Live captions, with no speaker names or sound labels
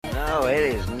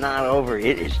it is not over.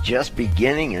 It is just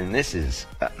beginning, and this is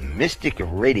Mystic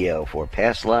Radio for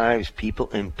past lives, people,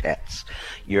 and pets.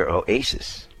 Your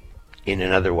oasis in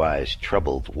an otherwise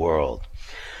troubled world.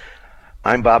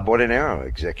 I'm Bob Bordenero,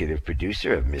 executive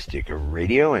producer of Mystic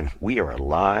Radio, and we are a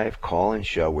live call-in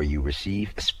show where you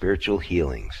receive spiritual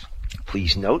healings.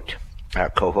 Please note,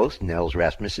 our co-host, Nels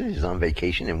Rasmussen, is on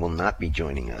vacation and will not be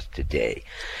joining us today.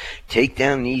 Take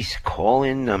down these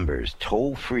call-in numbers.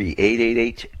 Toll-free,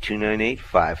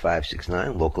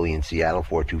 888-298-5569. Locally in Seattle,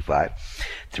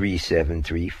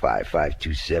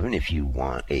 425-373-5527. If you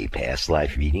want a past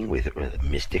life reading with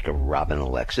Mystic Robin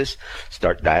Alexis,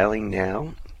 start dialing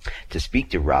now to speak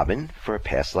to Robin for a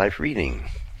past life reading.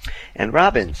 And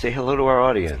Robin, say hello to our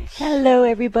audience. Hello,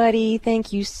 everybody.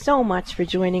 Thank you so much for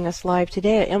joining us live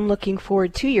today. I am looking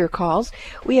forward to your calls.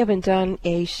 We haven't done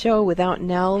a show without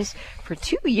Nels for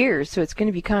 2 years, so it's going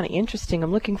to be kind of interesting.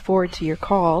 I'm looking forward to your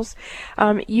calls.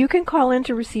 You can call in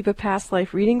to receive a past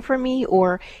life reading from me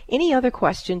or any other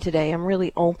question today. I'm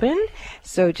really open,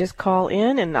 so just call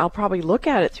in, and I'll probably look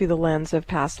at it through the lens of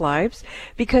past lives,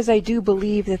 because I do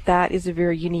believe that that is a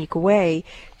very unique way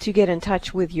to get in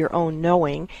touch with your own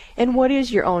knowing. And what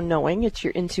is your own knowing? It's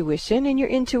your intuition, and your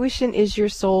intuition is your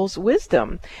soul's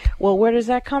wisdom. Well, where does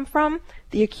that come from?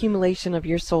 The accumulation of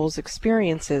your soul's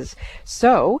experiences.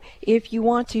 So if you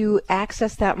want to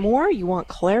access that more, you want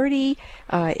clarity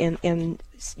in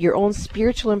your own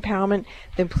spiritual empowerment,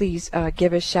 then please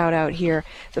give a shout out here.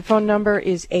 The phone number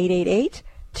is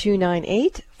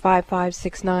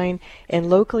 888-298-5569, and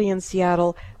locally in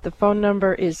Seattle, the phone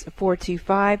number is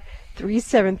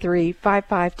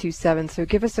 425-373-5527. So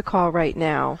give us a call right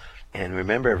now. And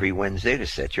remember, every Wednesday to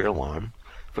set your alarm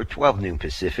for 12 noon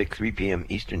Pacific, 3 p.m.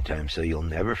 Eastern Time, so you'll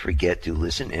never forget to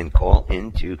listen and call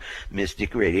into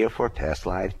Mystic Radio for past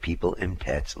lives, people, and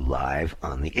pets live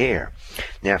on the air.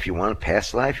 Now, if you want a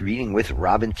past life reading with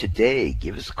Robin today,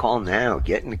 give us a call now.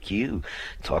 Get in the queue.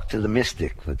 Talk to the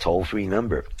Mystic. The toll-free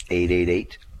number,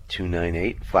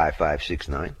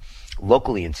 888-298-5569.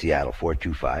 Locally in Seattle,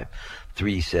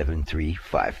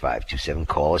 425-373-5527.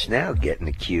 Call us now. Get in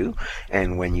the queue.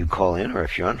 And when you call in, or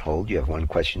if you're on hold, you have one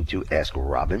question to ask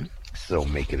Robin, so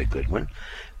make it a good one.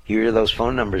 Here are those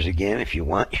phone numbers again. If you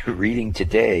want your reading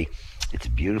today, it's a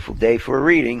beautiful day for a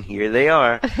reading. Here they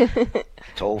are.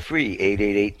 Toll free,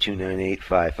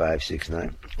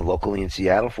 888-298-5569. Locally in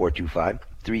Seattle,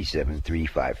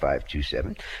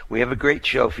 425-373-5527. We have a great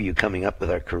show for you coming up with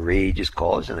our courageous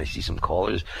callers, and I see some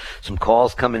calls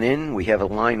coming in. We have a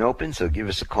line open, so give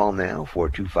us a call now,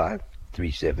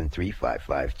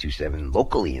 425-373-5527,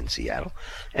 locally in Seattle,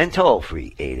 and toll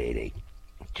free,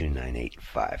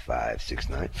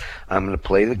 888-298-5569. I'm going to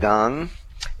play the gong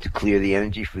to clear the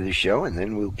energy for the show, and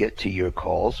then we'll get to your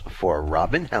calls for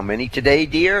Robin. How many today,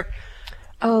 dear?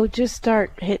 Oh, just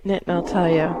start hitting it and I'll tell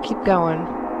you. Keep going.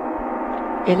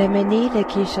 Okay,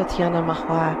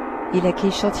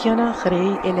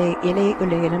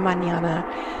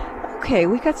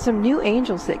 we got some new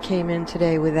angels that came in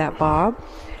today with that, Bob.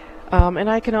 And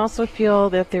I can also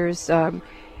feel that there's a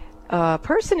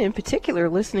person in particular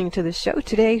listening to the show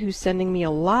today who's sending me a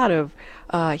lot of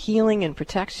healing and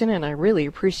protection, and I really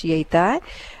appreciate that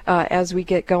as we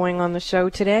get going on the show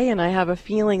today. And I have a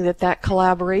feeling that that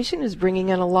collaboration is bringing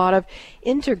in a lot of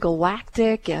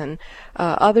intergalactic and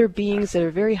other beings that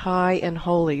are very high and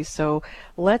holy. So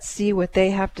let's see what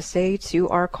they have to say to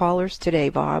our callers today,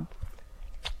 Bob.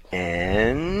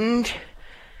 And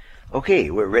okay,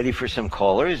 we're ready for some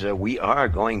callers. We are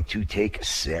going to take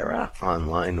Sarah on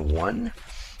line 1,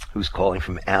 who's calling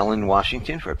from Allen,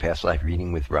 Washington, for a past life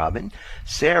reading with Robin.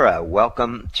 Sarah,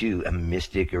 welcome to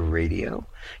Mystic Radio.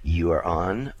 You are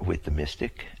on with the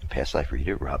Mystic past life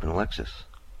reader, Robin Alexis.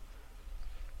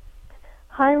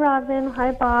 Hi, Robin.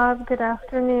 Hi, Bob. Good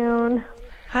afternoon.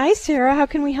 Hi, Sarah. How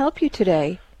can we help you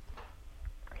today?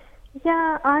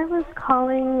 Yeah, I was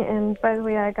calling, and by the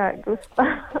way, I got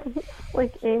goosebumps,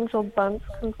 like angel bumps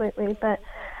completely, but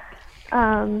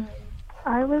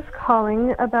I was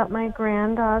calling about my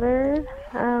granddaughter.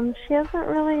 She hasn't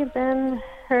really been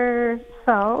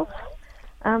herself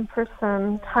for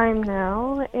some time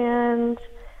now, and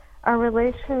our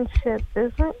relationship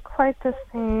isn't quite the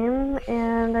same,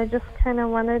 and I just kind of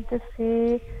wanted to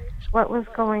see what was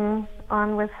going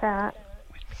on with that.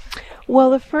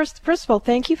 Well, first of all,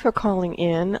 thank you for calling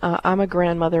in. I'm a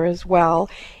grandmother as well,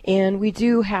 and we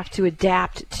do have to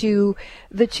adapt to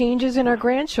the changes in our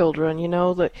grandchildren. You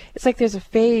know, it's like there's a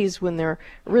phase when they're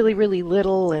really, really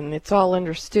little, and it's all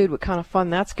understood what kind of fun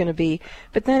that's going to be.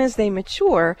 But then as they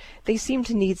mature, they seem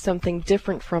to need something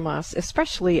different from us,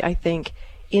 especially, I think,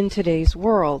 in today's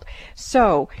world.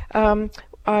 So,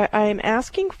 I'm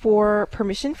asking for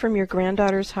permission from your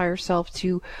granddaughter's higher self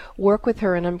to work with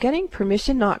her, and I'm getting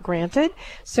permission not granted.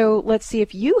 So let's see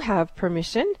if you have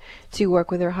permission to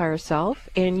work with her higher self,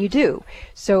 and you do.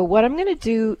 So what I'm going to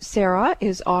do, Sarah,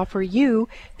 is offer you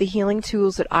the healing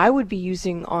tools that I would be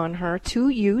using on her to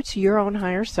you, to your own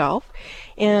higher self.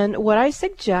 And what I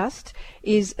suggest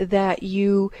is that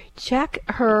you check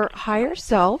her higher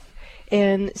self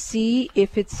and see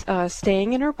if it's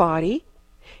staying in her body.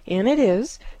 And it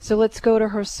is. So let's go to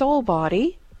her soul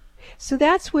body. So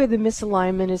that's where the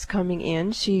misalignment is coming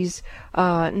in. She's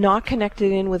not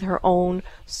connected in with her own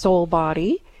soul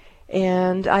body.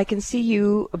 And I can see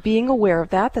you being aware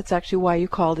of that. That's actually why you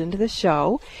called into the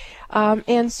show.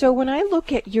 And so when I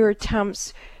look at your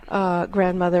attempts,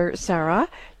 grandmother Sarah,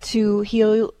 to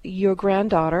heal your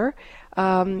granddaughter,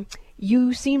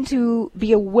 you seem to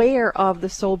be aware of the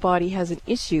soul body has an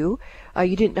issue.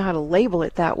 You didn't know how to label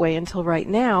it that way until right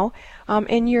now,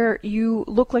 and you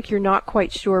look like you're not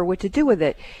quite sure what to do with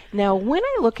it. Now, when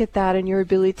I look at that and your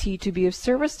ability to be of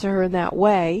service to her in that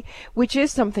way, which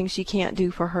is something she can't do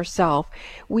for herself,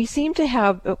 we seem to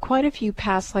have quite a few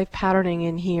past life patterning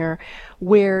in here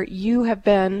where you have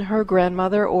been her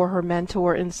grandmother or her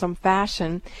mentor in some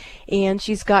fashion, and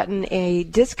she's gotten a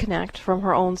disconnect from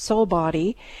her own soul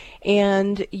body,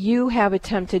 and you have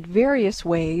attempted various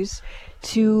ways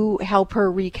to help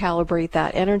her recalibrate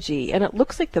that energy. And it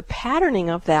looks like the patterning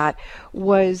of that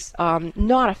was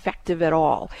not effective at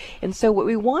all. And so what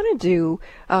we want to do,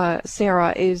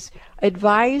 Sarah, is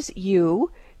advise you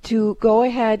to go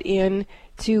ahead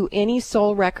into any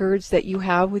soul records that you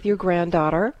have with your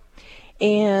granddaughter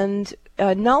and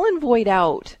null and void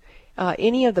out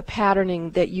any of the patterning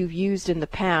that you've used in the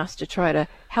past to try to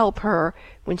help her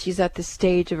when she's at this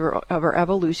stage of her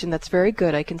evolution. That's very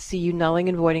good. I can see you nulling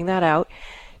and voiding that out.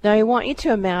 Now I want you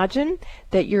to imagine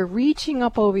that you're reaching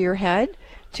up over your head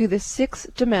to the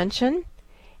 6th dimension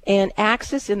and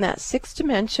access in that 6th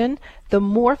dimension the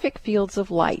morphic fields of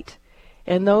light.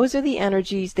 And those are the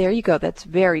energies. There you go. That's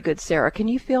very good, Sarah. Can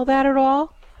you feel that at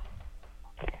all?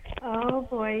 Oh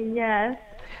boy, yes.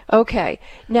 Okay.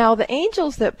 Now, the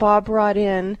angels that Bob brought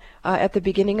in at the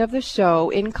beginning of the show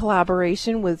in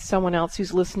collaboration with someone else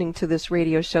who's listening to this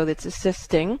radio show that's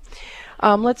assisting,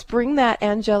 let's bring that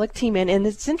angelic team in. And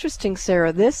it's interesting,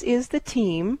 Sarah, this is the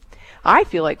team. I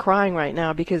feel like crying right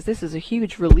now because this is a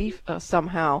huge relief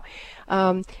somehow.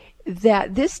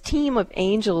 That this team of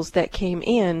angels that came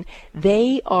in,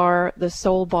 they are the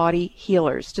soul body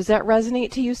healers. Does that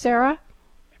resonate to you, Sarah?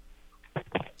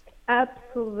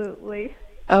 Absolutely.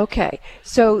 Okay,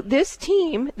 so this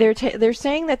team, they're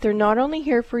saying that they're not only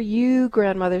here for you,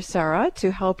 Grandmother Sarah,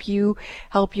 to help you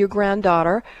help your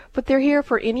granddaughter, but they're here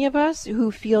for any of us who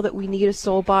feel that we need a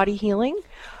soul body healing,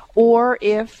 or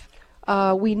if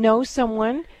we know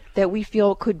someone that we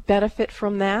feel could benefit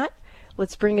from that.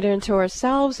 Let's bring it into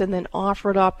ourselves and then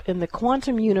offer it up in the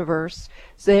quantum universe.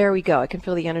 So there we go. I can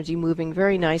feel the energy moving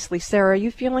very nicely. Sarah, are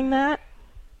you feeling that?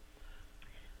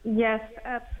 Yes,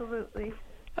 absolutely.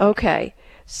 Okay.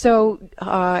 So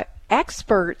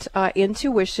expert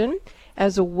intuition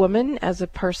as a woman, as a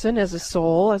person, as a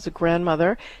soul, as a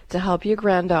grandmother to help your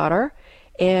granddaughter.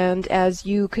 And as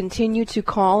you continue to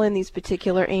call in these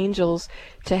particular angels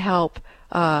to help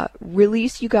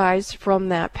release you guys from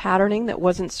that patterning that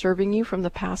wasn't serving you from the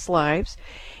past lives,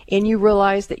 and you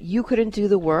realize that you couldn't do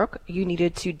the work, you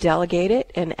needed to delegate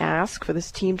it and ask for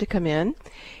this team to come in,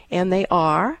 and they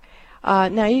are.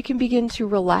 Now you can begin to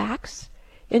relax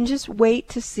and just wait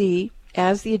to see,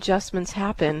 as the adjustments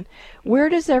happen, where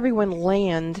does everyone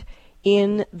land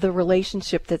in the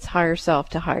relationship that's higher self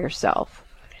to higher self.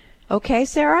 Okay,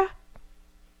 Sarah?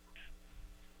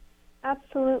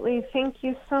 Absolutely. Thank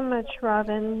you so much,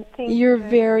 Robin.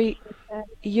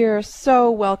 You're so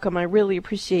welcome. I really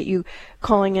appreciate you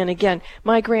calling in again.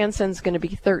 My grandson's going to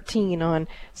be 13 on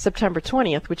September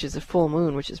 20th, which is a full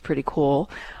moon, which is pretty cool.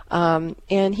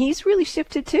 And he's really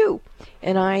shifted too.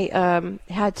 And I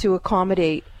had to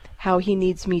accommodate how he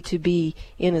needs me to be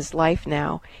in his life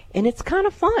now. And it's kind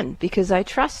of fun because I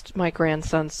trust my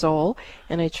grandson's soul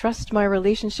and I trust my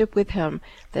relationship with him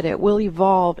that it will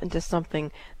evolve into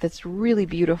something that's really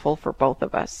beautiful for both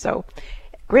of us. So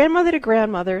grandmother to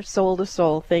grandmother, soul to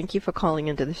soul, thank you for calling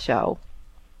into the show.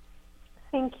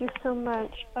 Thank you so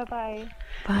much. Bye-bye.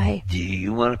 Bye. Do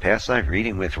you want a past life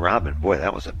reading with Robin? Boy,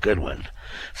 that was a good one.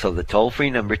 So the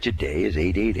toll-free number today is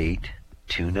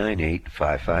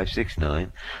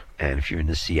 888-298-5569. And if you're in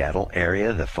the Seattle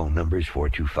area, the phone number is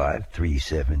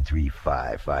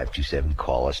 425-3735-527.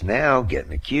 Call us now, get in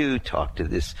the queue, talk to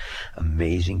this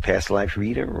amazing past life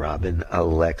reader, Robin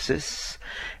Alexis.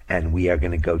 And we are going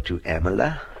to go to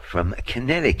Amela from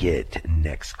Connecticut.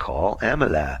 Next call,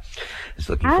 Amala is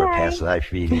looking for a Hi. past life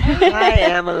reading. Hi,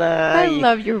 Amala. I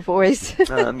love your voice.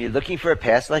 You're looking for a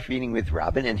past life reading with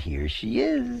Robin, and here she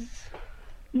is.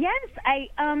 Yes,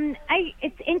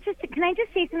 it's interesting. Can I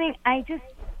just say something? I just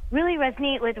really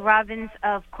resonate with Robin's,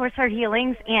 of course, Heart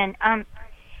Healings, and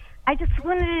I just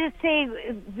wanted to say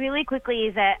really quickly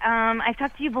that I've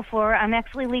talked to you before. I'm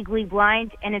actually legally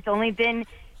blind, and it's only been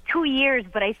 2 years,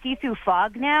 but I see through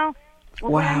fog now.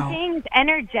 What I'm saying is,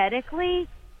 energetically,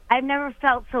 I've never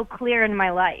felt so clear in my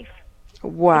life.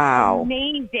 Wow. It's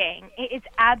amazing. It's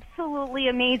absolutely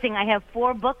amazing. I have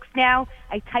 4 books now.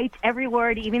 I typed every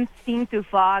word, even seeing through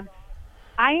fog.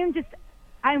 I'm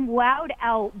wowed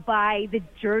out by the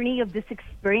journey of this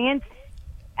experience.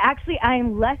 Actually,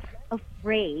 I'm less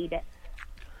afraid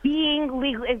seeing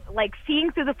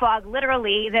through the fog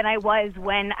literally than I was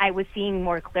when I was seeing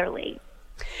more clearly.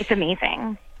 It's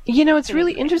amazing. You know, it's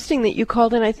really interesting that you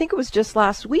called in. I think it was just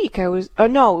last week. It was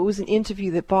an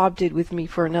interview that Bob did with me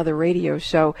for another radio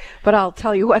show, but I'll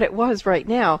tell you what it was right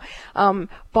now.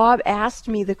 Bob asked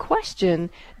me the question,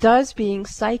 does being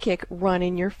psychic run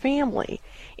in your family?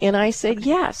 And I said,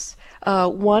 yes.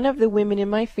 One of the women in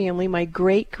my family, my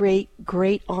great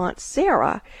Aunt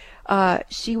Sarah,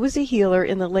 she was a healer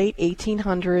in the late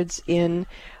 1800s in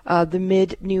the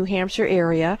mid-New Hampshire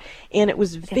area, and it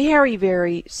was very,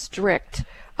 very strict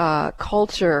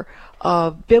culture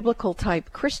of biblical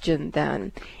type Christian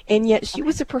then, and yet she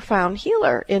was a profound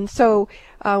healer. And so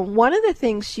one of the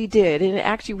things she did, and it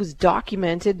actually was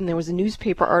documented, and there was a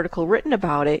newspaper article written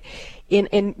about it,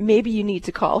 and maybe you need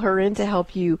to call her in to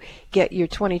help you get your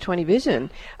 20/20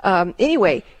 vision.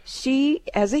 Anyway, she,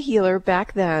 as a healer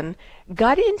back then,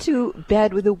 got into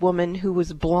bed with a woman who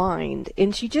was blind,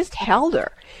 and she just held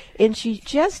her, and she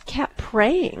just kept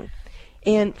praying.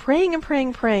 And praying and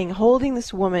praying, praying, holding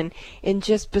this woman and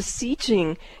just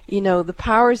beseeching, the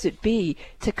powers that be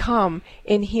to come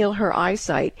and heal her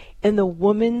eyesight. And the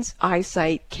woman's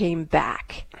eyesight came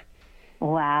back.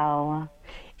 Wow.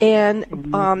 And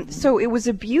so it was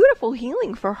a beautiful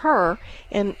healing for her.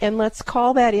 And let's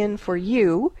call that in for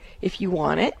you if you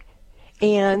want it.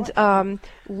 And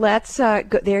let's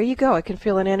go. There you go. I can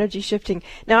feel an energy shifting.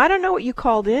 Now, I don't know what you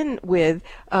called in with,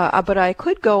 but I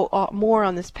could go more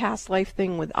on this past life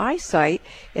thing with eyesight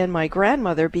and my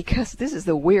grandmother, because this is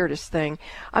the weirdest thing.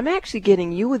 I'm actually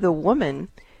getting you with a woman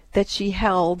that she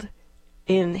held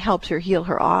and helped her heal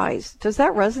her eyes. Does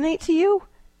that resonate to you?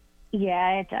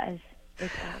 Yeah, it does. It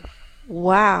does.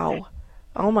 Wow.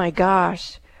 Oh, my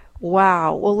gosh.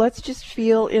 Wow. Well, let's just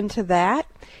feel into that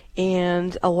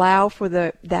and allow for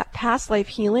that past life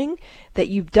healing, that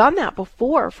you've done that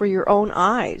before for your own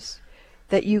eyes.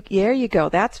 There you go.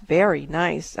 That's very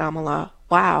nice, Amala.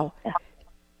 Wow.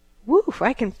 Woof,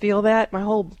 I can feel that. My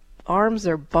whole arms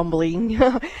are bumbling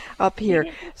up here.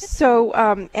 So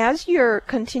as you're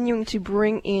continuing to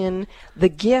bring in the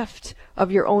gift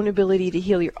of your own ability to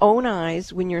heal your own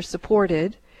eyes when you're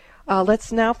supported,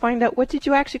 let's now find out, what did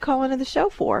you actually call into the show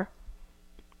for?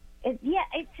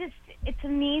 It's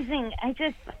amazing. I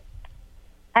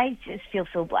just feel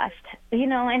so blessed,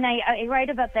 and I write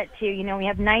about that too. We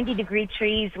have 90-degree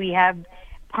trees. We have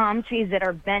palm trees that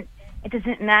are bent. It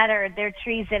doesn't matter. They're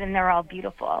trees and they're all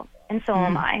beautiful. And so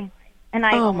am I. And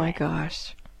I. Oh my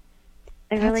gosh.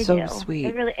 I really do. That's so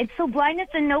sweet. It's so blindness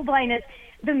and no blindness.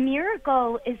 The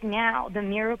miracle is now. The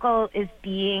miracle is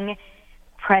being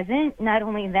present. Not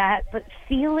only that, but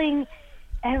feeling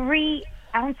every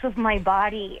ounce of my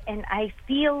body, and I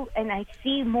feel and I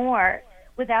see more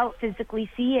without physically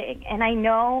seeing. And I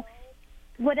know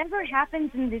whatever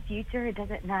happens in the future, it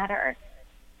doesn't matter.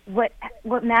 What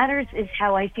matters is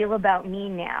how I feel about me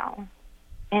now.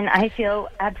 And I feel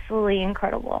absolutely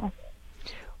incredible.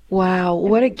 Wow,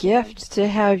 what a gift to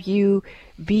have you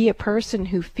be a person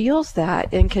who feels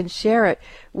that and can share it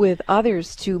with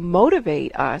others to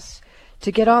motivate us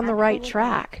to get on the right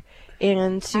track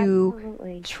and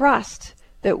to trust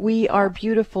that we are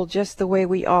beautiful just the way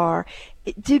we are.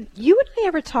 Did you and I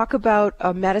ever talk about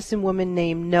a medicine woman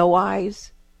named No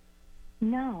Eyes?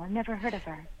 No, I've never heard of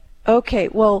her. Okay,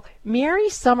 well, Mary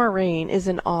Summer-Rain is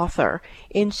an author,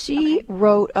 and she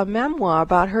wrote a memoir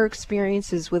about her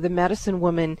experiences with a medicine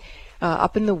woman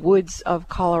up in the woods of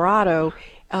Colorado.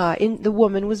 The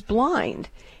woman was blind,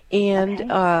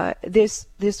 and this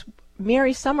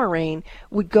Mary Summer-Rain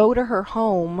would go to her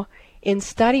home and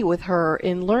study with her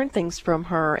and learn things from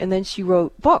her, and then she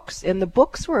wrote books, and the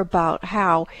books were about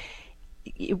how,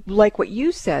 like what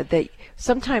you said, that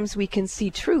sometimes we can see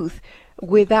truth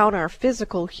without our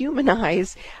physical human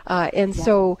eyes, and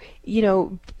so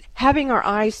having our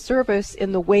eyes serve us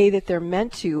in the way that they're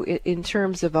meant to in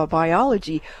terms of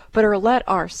biology, but let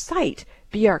our sight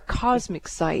be our cosmic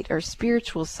sight, our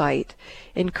spiritual sight,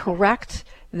 and correct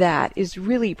that is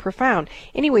really profound.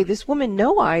 Anyway, this woman,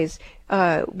 No Eyes,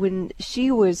 when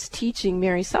she was teaching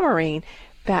Mary Summerrain,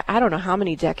 back, I don't know how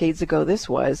many decades ago this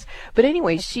was, but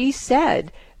anyway, she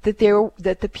said that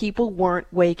the people weren't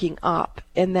waking up,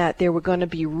 and that there were going to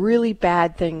be really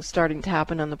bad things starting to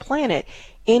happen on the planet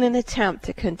in an attempt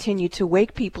to continue to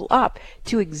wake people up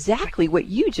to exactly what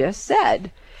you just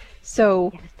said.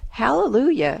 So,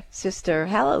 hallelujah, sister,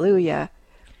 hallelujah.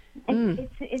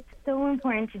 It's so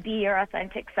important to be your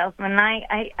authentic self. When I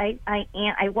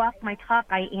walk my talk,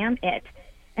 I am it,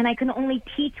 and I can only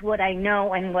teach what I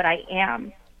know and what I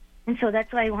am, and so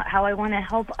that's how I want to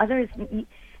help others.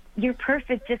 You're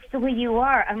perfect just the way you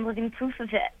are. I'm living proof of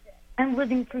it.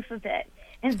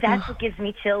 And that's what gives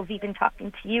me chills even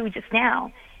talking to you just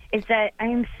now, is that I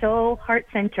am so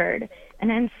heart-centered and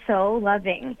I'm so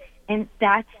loving. And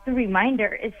that's the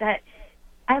reminder, is that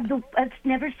I've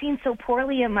never seen so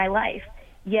poorly in my life,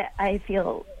 yet I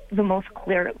feel the most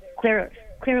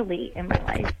clearly in my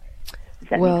life. Does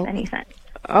that make any sense?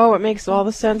 Oh, it makes all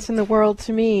the sense in the world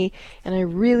to me, and I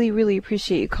really, really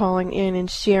appreciate you calling in and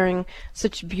sharing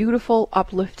such beautiful,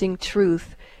 uplifting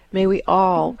truth. May we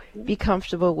all be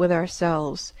comfortable with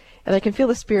ourselves. And I can feel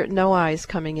the spirit No Eyes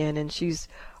coming in, and she's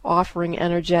offering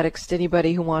energetics to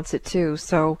anybody who wants it too.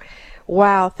 So,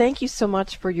 wow, thank you so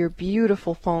much for your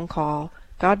beautiful phone call.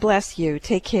 God bless you.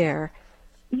 Take care.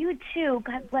 You too.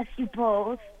 God bless you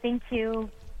both. Thank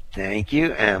you. Thank you,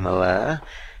 Amala.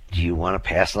 Do you want a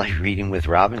past life reading with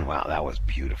Robin? Wow, that was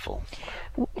beautiful.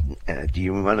 Do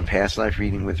you want a past life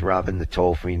reading with Robin? The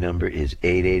toll-free number is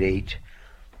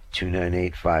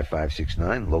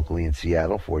 888-298-5569. Locally in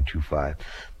Seattle,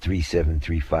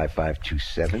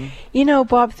 425-373-5527. You know,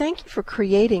 Bob, thank you for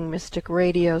creating Mystic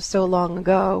Radio so long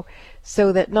ago,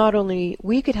 so that not only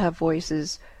we could have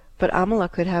voices, but Amala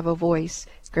could have a voice.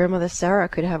 Grandmother Sarah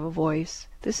could have a voice.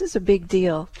 This is a big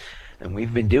deal. And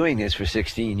we've been doing this for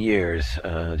 16 years,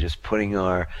 just putting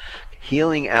our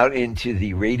healing out into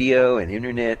the radio and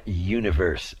internet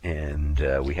universe. And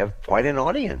we have quite an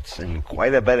audience and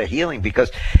quite a bit of healing, because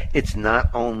it's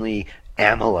not only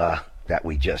Amala that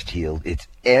we just healed, it's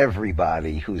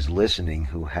everybody who's listening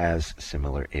who has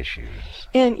similar issues.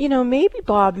 And, you know, maybe,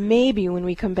 Bob, when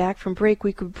we come back from break,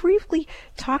 we could briefly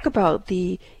talk about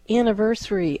the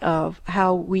anniversary of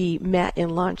how we met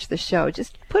and launched the show.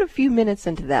 Just put a few minutes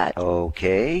into that.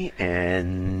 Okay,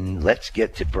 and let's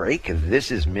get to break.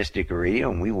 This is Mystic Radio,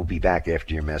 and we will be back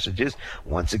after your messages.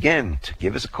 Once again, to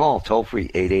give us a call, toll free,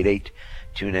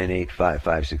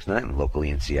 888-298-5569, locally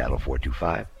in Seattle,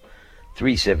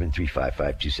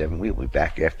 425-373-5527. We will be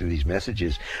back after these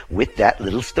messages with that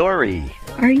little story.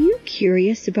 Are you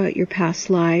curious about your past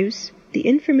lives? The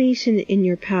information in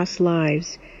your past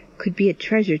lives could be a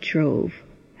treasure trove.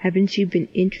 Haven't you been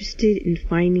interested in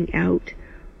finding out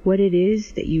what it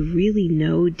is that you really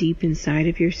know deep inside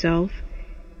of yourself?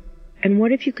 And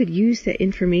what if you could use that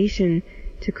information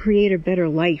to create a better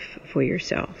life for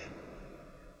yourself?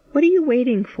 What are you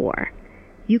waiting for?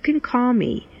 You can call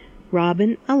me,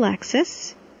 Robin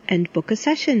Alexis, and book a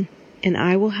session, and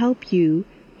I will help you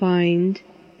find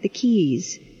the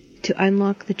keys to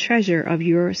unlock the treasure of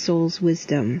your soul's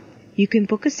wisdom. You can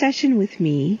book a session with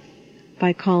me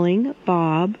by calling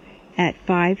Bob at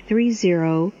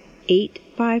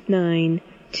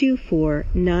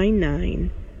 530-859-2499,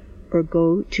 or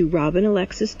go to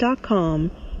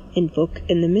robinalexis.com and book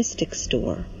in the Mystic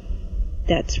Store.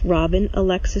 That's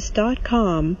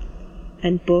robinalexis.com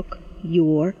and book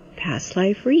your past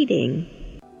life reading.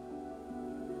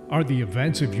 Are the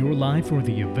events of your life or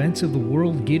the events of the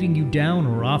world getting you down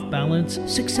or off balance?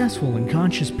 Successful and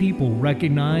conscious people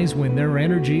recognize when their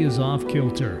energy is off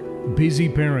kilter. Busy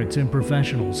parents and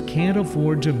professionals can't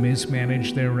afford to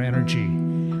mismanage their energy.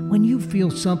 When you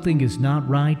feel something is not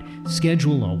right,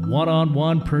 schedule a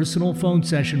one-on-one personal phone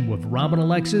session with Robin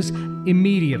Alexis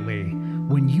immediately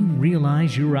when you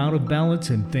realize you're out of balance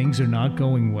and things are not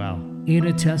going well. In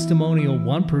a testimonial,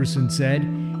 one person said,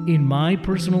 "In my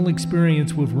personal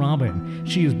experience with Robin,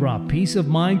 she has brought peace of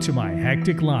mind to my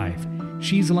hectic life.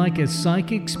 She's like a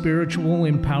psychic spiritual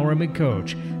empowerment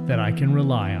coach that I can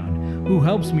rely on, who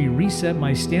helps me reset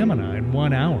my stamina in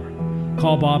 1 hour."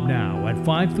 Call Bob now at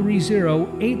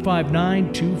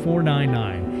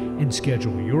 530-859-2499 and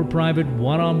schedule your private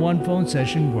one-on-one phone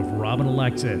session with Robin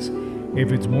Alexis.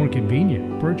 If it's more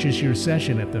convenient, purchase your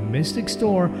session at the Mystic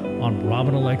Store on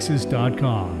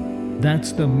robinalexis.com.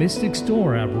 That's the Mystic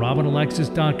Store at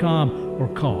robinalexis.com, or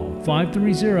call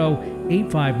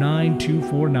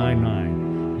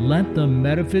 530-859-2499. Let the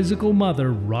metaphysical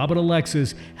mother, Robin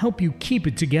Alexis, help you keep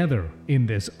it together in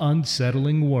this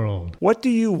unsettling world. What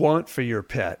do you want for your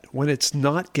pet when it's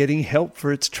not getting help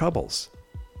for its troubles?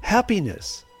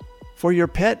 Happiness for your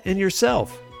pet and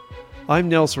yourself. I'm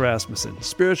Nels Rasmussen,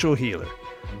 spiritual healer.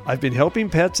 I've been helping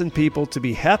pets and people to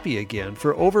be happy again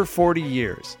for over 40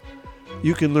 years.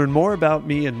 You can learn more about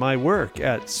me and my work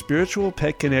at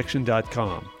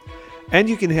spiritualpetconnection.com. And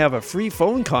you can have a free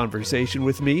phone conversation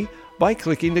with me by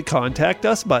clicking the Contact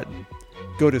Us button.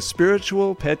 Go to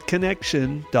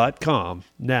spiritualpetconnection.com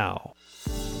now.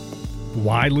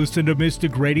 Why listen to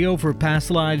Mystic Radio for past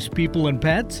lives, people, and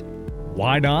pets?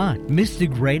 Why not? Mystic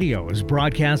Radio is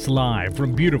broadcast live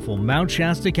from beautiful Mount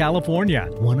Shasta, California,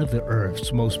 one of the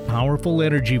Earth's most powerful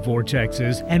energy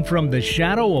vortexes, and from the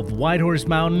shadow of Whitehorse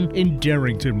Mountain in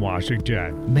Darrington,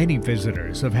 Washington. Many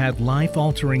visitors have had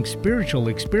life-altering spiritual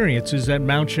experiences at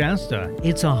Mount Shasta.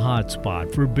 It's a hot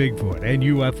spot for Bigfoot and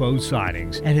UFO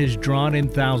sightings and has drawn in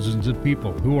thousands of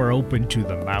people who are open to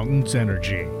the mountain's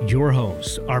energy. Your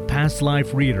hosts are past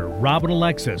life reader Robin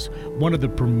Alexis, one of the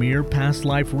premier past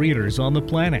life readers on the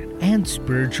planet, and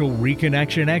spiritual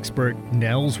reconnection expert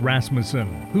Nels Rasmussen,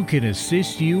 who can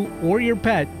assist you or your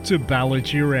pet to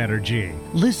balance your energy.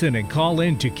 Listen and call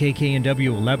in to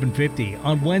KKNW 1150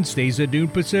 on Wednesdays at noon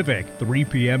Pacific, 3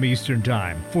 p.m. Eastern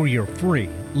Time for your free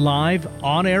live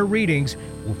on-air readings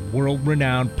with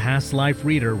world-renowned past life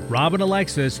reader Robin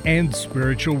Alexis and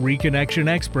spiritual reconnection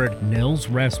expert Nels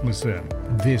Rasmussen.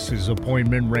 This is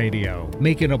Appointment Radio.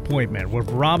 Make an appointment with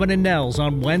Robin and Nels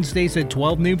on Wednesdays at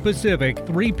 12 noon Pacific,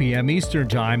 3 p.m. Eastern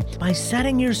Time by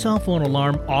setting your cell phone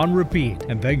alarm on repeat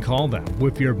and then call them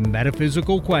with your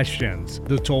metaphysical questions.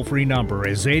 The toll-free number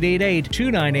is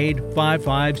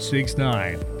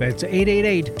 888-298-5569. That's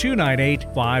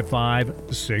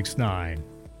 888-298-5569.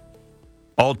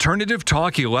 Alternative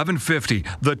Talk 1150,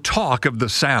 the talk of the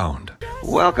sound.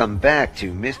 Welcome back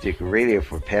to Mystic Radio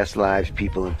for past lives,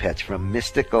 people, and pets from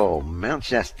mystical Mount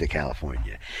Shasta,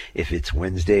 California. If it's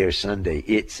Wednesday or Sunday,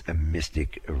 it's a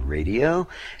Mystic Radio.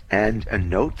 And a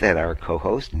note that our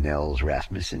co-host, Nels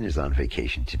Rasmussen, is on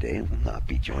vacation today and will not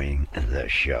be joining the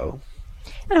show.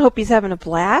 I hope he's having a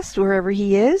blast wherever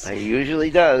he is. He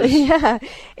usually does. Yeah.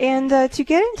 And to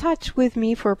get in touch with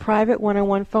me for a private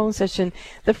one-on-one phone session,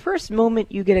 the first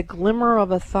moment you get a glimmer of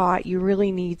a thought, you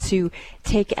really need to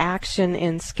take action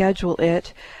and schedule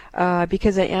it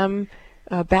because I am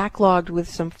backlogged with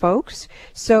some folks.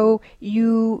 So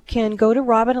you can go to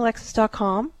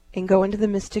robinalexis.com and go into the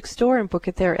Mystic Store and book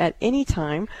it there at any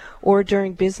time, or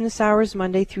during business hours,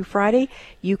 Monday through Friday.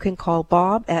 You can call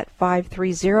Bob at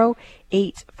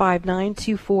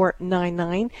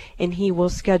 530-859-2499, and he will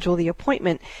schedule the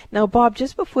appointment. Now, Bob,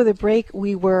 just before the break,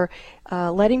 we were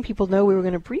letting people know we were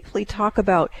going to briefly talk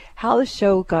about how the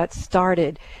show got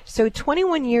started. So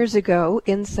 21 years ago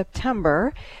in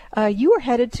September, you were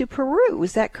headed to Peru.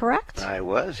 Is that correct? I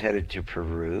was headed to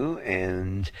Peru,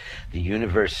 and the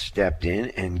universe stepped in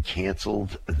and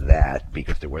canceled that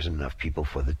because there wasn't enough people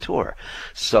for the tour.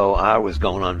 So I was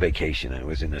going on vacation. I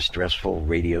was in a stressful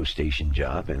radio station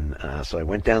job, and so I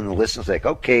went down the list and was like,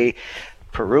 okay,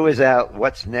 Peru is out.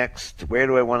 What's next? Where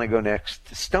do I want to go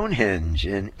next? Stonehenge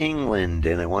in England,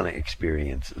 and I want to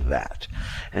experience that.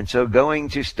 And so going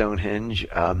to Stonehenge,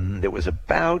 there was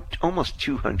about almost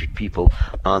 200 people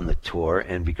on the tour,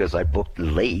 and because I booked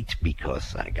late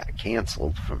because I got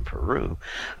canceled from Peru,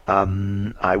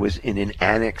 I was in an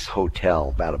annex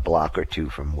hotel about a block or two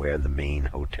from where the main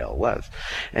hotel was.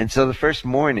 And so the first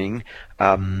morning,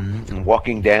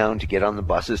 walking down to get on the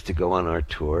buses to go on our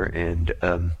tour, and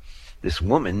this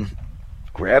woman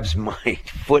grabs my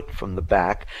foot from the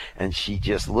back, and she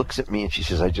just looks at me and she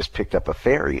says, I just picked up a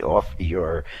fairy off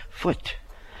your foot.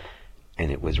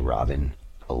 And it was Robin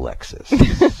Alexis.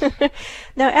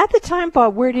 Now, at the time,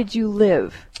 Bob, where did you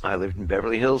live? I lived in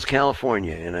Beverly Hills,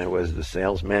 California, and I was the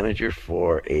sales manager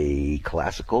for a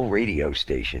classical radio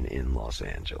station in Los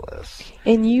Angeles.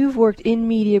 And you've worked in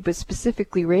media, but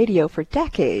specifically radio, for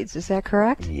decades. Is that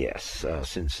correct? Yes.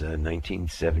 Since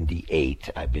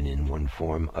 1978, I've been in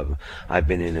I've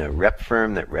been in a rep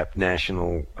firm that rep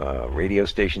national radio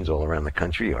stations all around the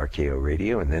country, RKO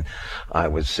Radio, and then I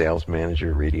was sales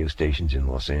manager radio stations in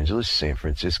Los Angeles, San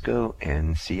Francisco,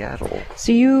 and Seattle.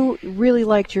 So you really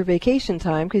liked your vacation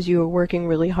time because you were working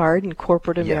really hard in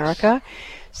corporate America. Yes.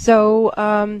 So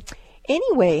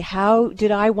anyway, how did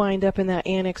I wind up in that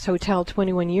annex hotel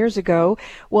 21 years ago?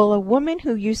 Well, a woman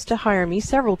who used to hire me,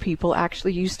 several people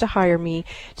actually used to hire me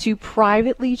to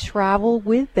privately travel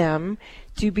with them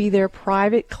to be their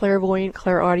private clairvoyant,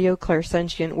 clairaudio,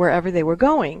 clairsentient wherever they were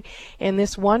going. And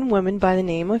this one woman by the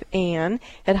name of Anne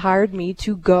had hired me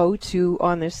to go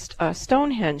on this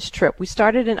Stonehenge trip. We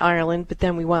started in Ireland, but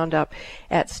then we wound up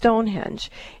at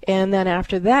Stonehenge. And then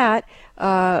after that,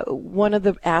 one of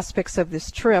the aspects of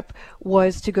this trip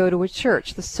was to go to a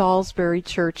church, the Salisbury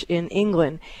Church in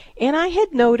England. And I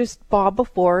had noticed Bob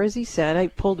before, as he said. I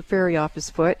pulled a fairy off his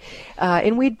foot,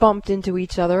 and we'd bumped into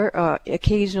each other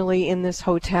occasionally in this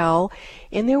hotel.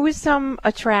 And there was some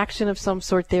attraction of some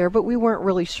sort there, but we weren't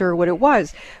really sure what it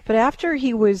was. But after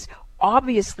he was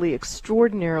obviously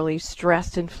extraordinarily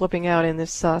stressed and flipping out in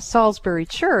this Salisbury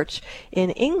Church in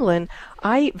England,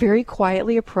 I very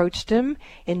quietly approached him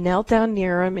and knelt down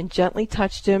near him and gently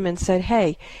touched him and said,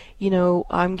 "Hey,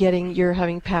 you're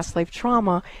having past life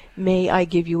trauma. May I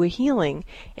give you a healing?"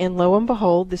 And lo and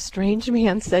behold, this strange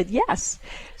man said yes.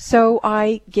 So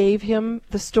I gave him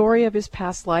the story of his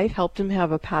past life, helped him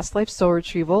have a past life soul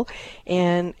retrieval,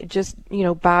 and just,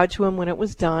 bowed to him when it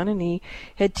was done. And he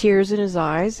had tears in his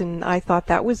eyes, and I thought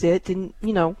that was it. And,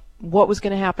 what was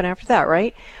going to happen after that,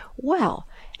 right? Well,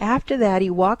 after that,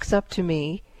 he walks up to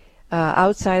me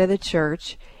outside of the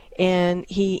church, and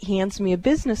he hands me a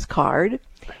business card.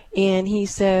 And he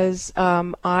says,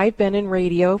 I've been in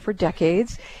radio for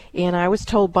decades, and I was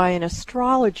told by an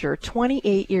astrologer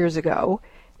 28 years ago.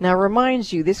 Now,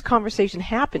 reminds you, this conversation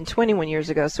happened 21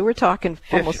 years ago, so we're talking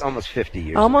almost 50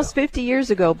 years Almost ago. 50 years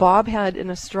ago, Bob had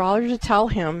an astrologer tell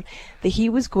him that he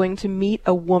was going to meet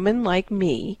a woman like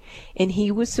me, and he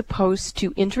was supposed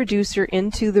to introduce her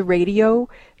into the radio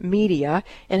media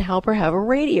and help her have a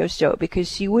radio show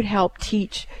because she would help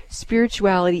teach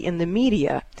spirituality in the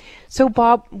media. So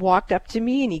Bob walked up to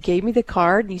me and he gave me the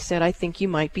card and he said, "I think you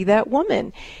might be that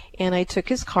woman." And I took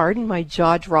his card and my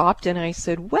jaw dropped and I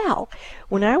said, "Well,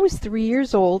 when I was 3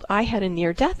 years old, I had a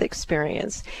near-death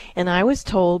experience, and I was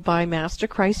told by Master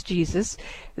Christ Jesus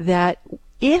that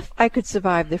if I could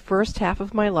survive the first half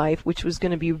of my life, which was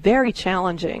going to be very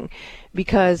challenging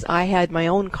because I had my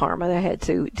own karma that I had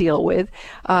to deal with,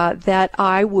 that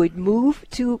I would move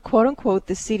to, quote-unquote,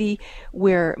 the city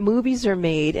where movies are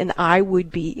made, and I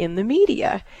would be in the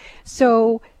media."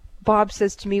 So Bob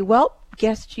says to me, "Well,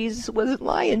 guess Jesus wasn't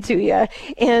lying to you."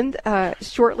 And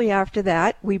shortly after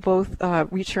that, we both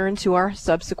returned to our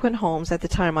subsequent homes. At the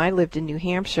time, I lived in New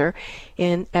Hampshire,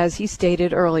 and as he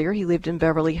stated earlier, he lived in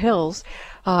Beverly Hills.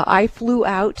 I flew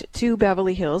out to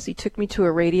Beverly Hills. He took me to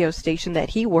a radio station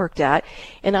that he worked at,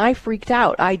 and I freaked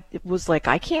out. I was like,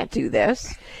 I can't do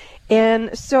this.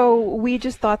 And so we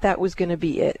just thought that was going to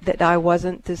be it, that I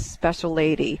wasn't this special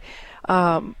lady.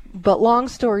 But long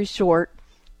story short,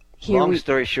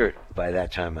 by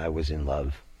that time I was in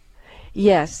love.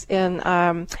 Yes, and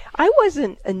I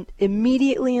wasn't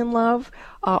immediately in love.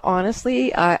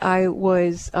 Honestly, I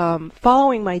was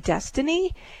following my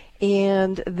destiny,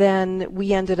 and then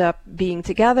we ended up being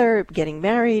together, getting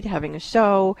married, having a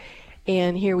show,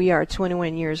 and here we are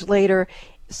 21 years later,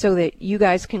 so that you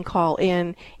guys can call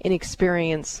in and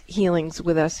experience healings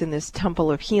with us in this temple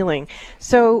of healing.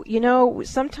 So,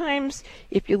 sometimes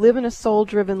if you live in a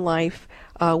soul-driven life,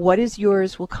 what is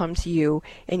yours will come to you,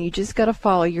 and you just got to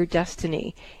follow your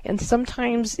destiny. And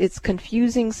sometimes it's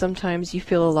confusing, sometimes you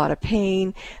feel a lot of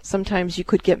pain, sometimes you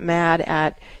could get mad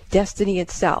at destiny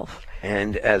itself.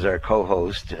 And as our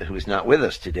co-host, who's not with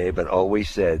us today, but always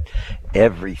said,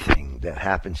 everything that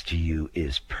happens to you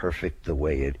is perfect the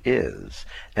way it is.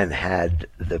 And had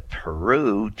the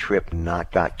Peru trip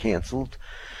not got canceled,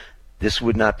 this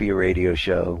would not be a radio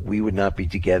show. We would not be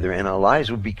together, and our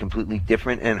lives would be completely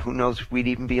different, and who knows if we'd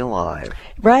even be alive.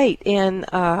 Right, and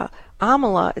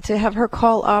Amala, to have her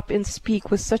call up and speak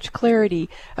with such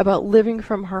clarity about living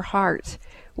from her heart,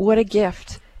 what a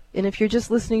gift. And if you're just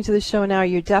listening to the show now,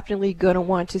 you're definitely going to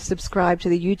want to subscribe to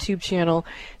the YouTube channel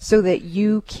so that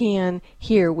you can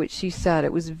hear what she said.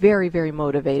 It was very, very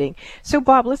motivating. So,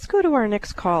 Bob, let's go to our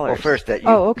next caller. Well, first, that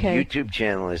okay. YouTube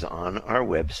channel is on our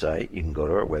website. You can go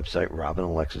to our website,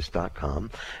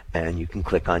 robinalexis.com, and you can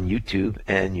click on YouTube,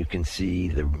 and you can see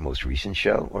the most recent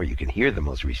show, or you can hear the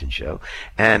most recent show,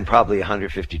 and probably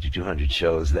 150 to 200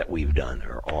 shows that we've done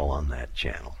are all on that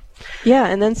channel. Yeah,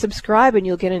 and then subscribe and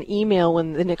you'll get an email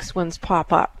when the next ones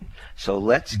pop up. So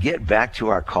let's get back to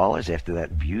our callers after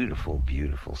that beautiful,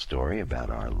 beautiful story about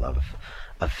our love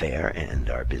affair and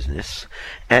our business.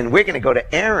 And we're going to go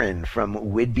to Aaron from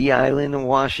Whidbey Island,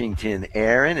 Washington.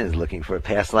 Aaron is looking for a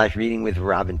past life reading with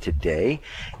Robin today.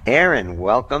 Aaron,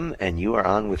 welcome, and you are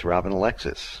on with Robin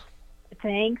Alexis.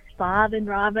 Thanks, Bob and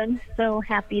Robin. So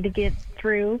happy to get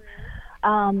through.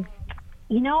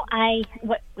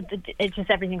 It's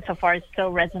just everything so far has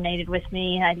so resonated with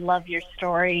me. I love your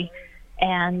story,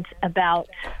 and about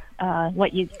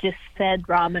what you just said,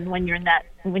 Robin. When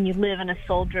you live in a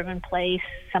soul-driven place,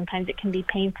 sometimes it can be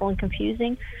painful and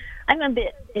confusing. I'm a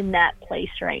bit in that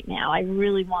place right now. I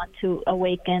really want to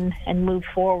awaken and move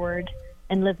forward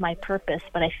and live my purpose,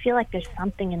 but I feel like there's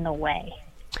something in the way.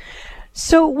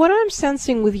 So what I'm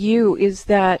sensing with you is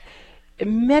that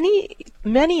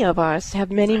many of us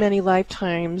have many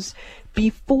lifetimes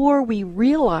before we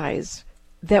realize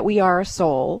that we are a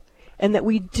soul and that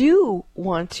we do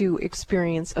want to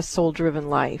experience a soul-driven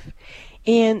life.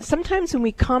 And sometimes when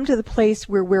we come to the place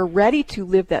where we're ready to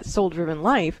live that soul-driven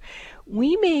life,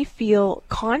 we may feel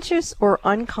conscious or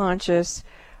unconscious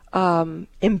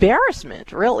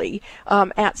embarrassment, really,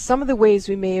 at some of the ways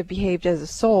we may have behaved as a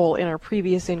soul in our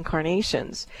previous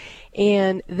incarnations.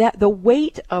 And that the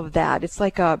weight of that, it's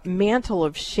like a mantle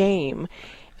of shame.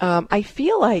 I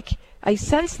feel like I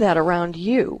sense that around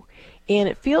you. And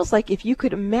it feels like if you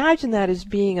could imagine that as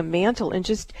being a mantle and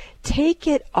just take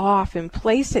it off and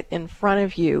place it in front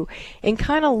of you and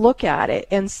kind of look at it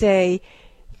and say,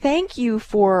 thank you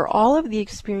for all of the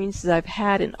experiences I've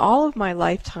had in all of my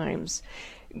lifetimes,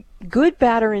 good,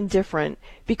 bad, or indifferent,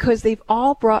 because they've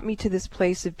all brought me to this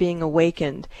place of being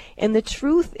awakened. And the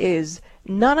truth is,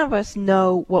 none of us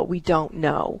know what we don't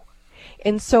know.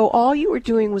 And so all you were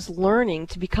doing was learning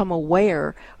to become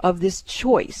aware of this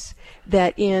choice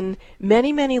that in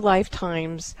many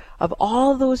lifetimes of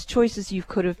all those choices you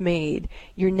could have made,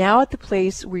 you're now at the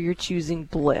place where you're choosing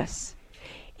bliss.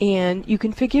 And you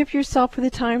can forgive yourself for the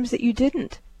times that you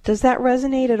didn't. Does that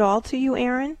resonate at all to you,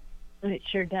 Erin? It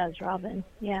sure does, Robin.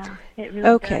 Yeah, it really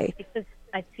okay. does. Because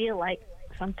I feel like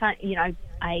sometimes,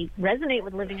 I resonate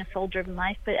with living a soul-driven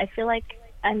life, but I feel like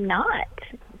I'm not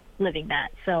living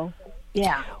that. So,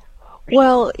 yeah.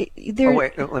 Well,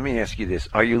 wait, let me ask you this.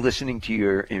 Are you listening to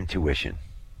your intuition?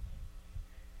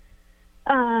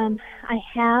 I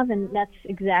have, and that's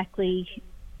exactly,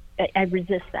 I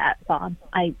resist that, Bob.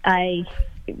 I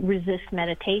resist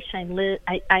meditation.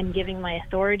 I'm giving my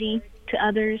authority to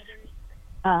others.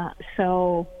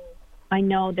 So I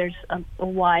know there's a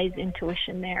wise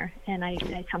intuition there, and I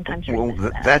sometimes resist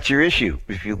that. That's your issue.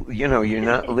 If you're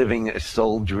not living a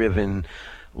soul-driven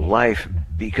life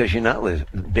because you're not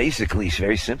basically,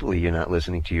 very simply, you're not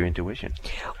listening to your intuition.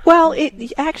 Well,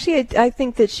 I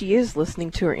think that she is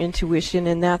listening to her intuition,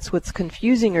 and that's what's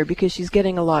confusing her, because she's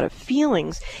getting a lot of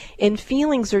feelings, and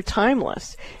feelings are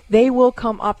timeless. They will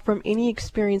come up from any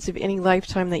experience of any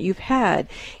lifetime that you've had.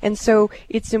 And so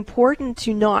it's important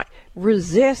to not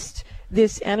resist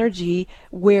this energy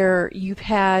where you've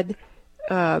had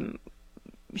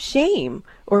shame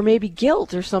or maybe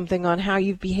guilt or something on how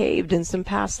you've behaved in some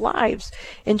past lives,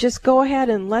 and just go ahead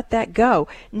and let that go.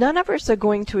 None of us are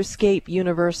going to escape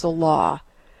universal law.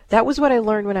 That was what I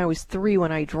learned when I was 3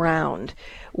 when I drowned,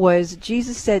 was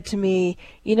Jesus said to me,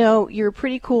 you're a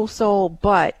pretty cool soul,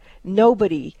 but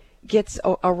nobody gets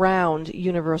around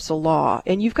universal law,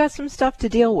 and you've got some stuff to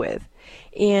deal with.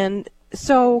 And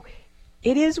so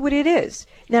it is what it is.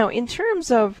 Now, in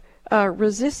terms of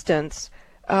resistance,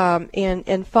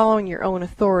 and following your own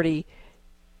authority,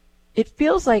 it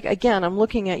feels like, again, I'm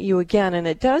looking at you again, and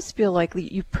it does feel like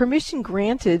you permission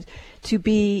granted to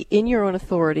be in your own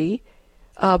authority,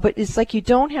 but it's like you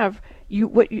don't have,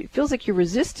 what it feels like you're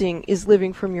resisting is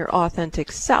living from your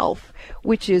authentic self,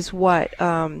 which is what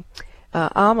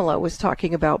Amala was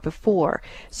talking about before.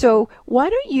 So why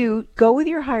don't you go with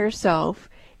your higher self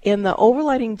in the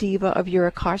overlighting diva of your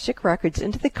Akashic records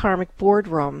into the karmic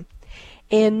boardroom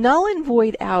and null and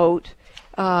void out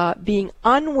being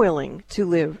unwilling to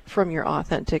live from your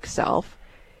authentic self,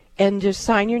 and just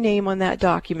sign your name on that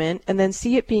document, and then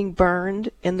see it being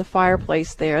burned in the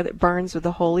fireplace there that burns with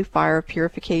the holy fire of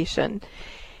purification.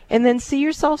 And then see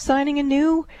yourself signing a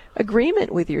new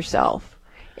agreement with yourself.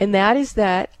 And that is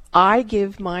that I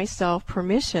give myself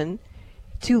permission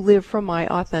to live from my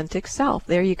authentic self.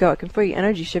 There you go. I can feel your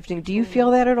energy shifting. Do you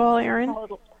feel that at all, Erin?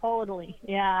 Totally.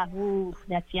 Yeah. Ooh,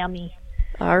 that's yummy.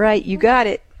 All right, you got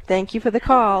it. Thank you for the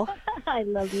call. I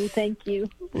love you. Thank you.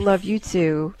 Love you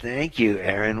too. Thank you,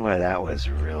 Erin. Well, that was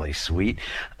really sweet.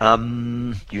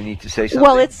 You need to say something?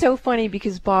 Well, it's so funny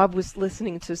because Bob was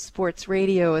listening to sports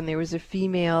radio, and there was a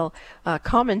female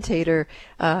commentator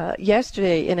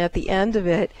yesterday, and at the end of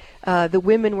it, the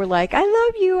women were like,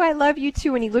 I love you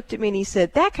too. And he looked at me and he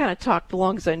said, that kind of talk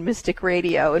belongs on Mystic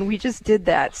Radio. And we just did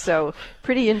that. So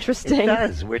pretty interesting. It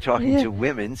does. We're talking to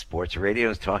women. Sports radio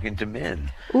is talking to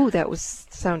men. Ooh, that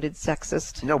sounded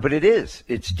sexist. No, but it is.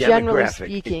 It's generally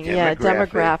demographic. speaking.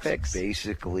 Demographics.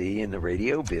 Basically, in the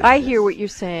radio business. I hear what you're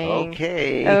saying.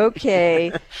 Okay.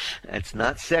 Okay. That's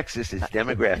not sexist. It's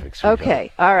demographics.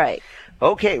 Okay. All right.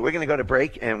 Okay, we're going to go to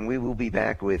break, and we will be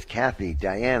back with Kathy,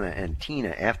 Diana, and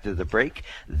Tina after the break.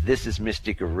 This is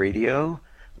Mystic Radio.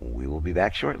 We will be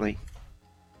back shortly.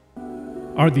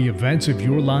 Are the events of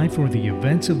your life or the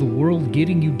events of the world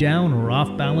getting you down or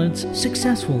off balance?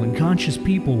 Successful and conscious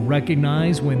people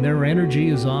recognize when their energy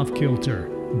is off kilter.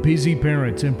 Busy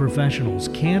parents and professionals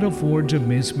can't afford to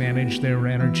mismanage their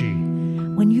energy.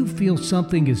 When you feel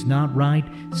something is not right,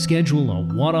 schedule a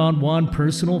one-on-one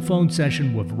personal phone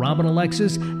session with Rob and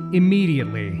Alexis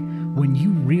immediately when you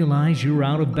realize you're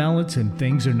out of balance and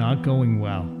things are not going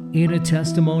well. In a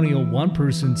testimonial, one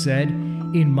person said,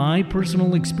 "In my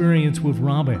personal experience with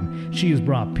Robin, she has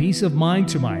brought peace of mind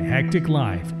to my hectic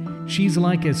life. She's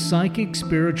like a psychic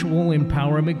spiritual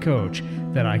empowerment coach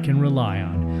that I can rely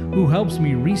on, who helps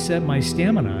me reset my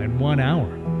stamina in 1 hour."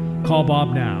 Call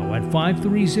Bob now at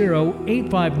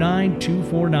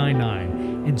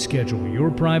 530-859-2499 and schedule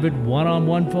your private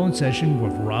one-on-one phone session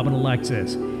with Rob and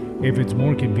Alexis. If it's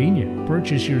more convenient,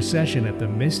 purchase your session at the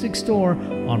Mystic Store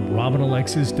on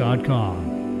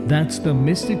robinalexis.com. That's the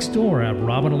Mystic Store at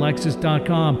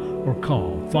robinalexis.com or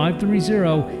call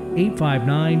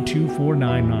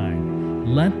 530-859-2499.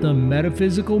 Let the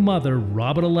metaphysical mother,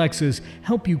 Robin Alexis,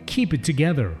 help you keep it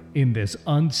together in this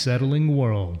unsettling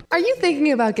world. Are you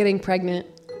thinking about getting pregnant?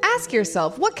 Ask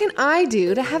yourself, what can I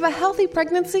do to have a healthy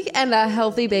pregnancy and a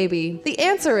healthy baby? The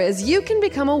answer is you can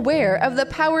become aware of the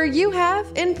power you have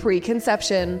in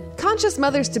preconception. Conscious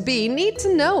mothers-to-be need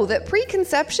to know that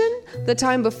preconception, the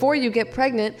time before you get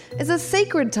pregnant, is a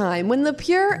sacred time when the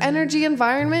pure energy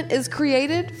environment is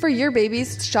created for your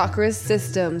baby's chakras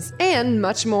systems, and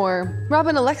much more.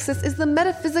 Robin Alexis is the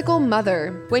metaphysical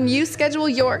mother. When you schedule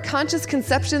your conscious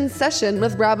conception session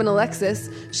with Robin Alexis,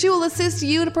 she will assist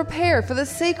you to prepare for the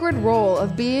sacred role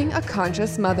of being a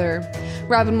conscious mother.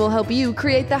 Robin will help you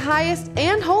create the highest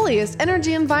and holiest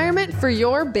energy environment for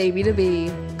your baby to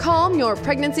be. Calm your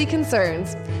pregnancy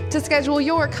concerns. To schedule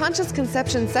your conscious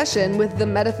conception session with the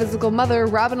metaphysical mother,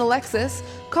 Robin Alexis,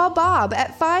 call Bob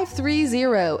at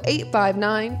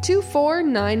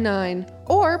 530-859-2499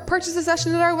 or purchase a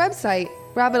session at our website,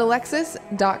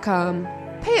 robinalexis.com.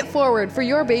 Pay it forward for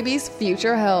your baby's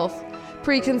future health.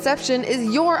 Preconception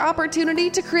is your opportunity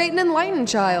to create an enlightened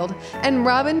child, and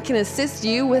Robin can assist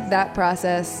you with that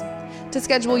process. To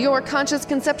schedule your conscious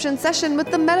conception session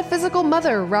with the metaphysical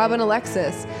mother, Robin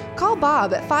Alexis, call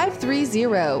Bob at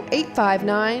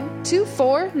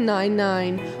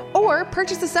 530-859-2499 or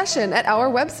purchase a session at our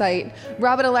website,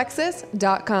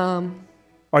 robinalexis.com.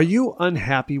 Are you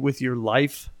unhappy with your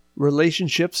life,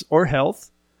 relationships, or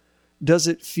health? Does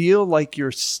it feel like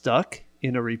you're stuck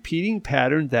in a repeating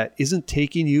pattern that isn't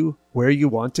taking you where you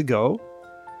want to go?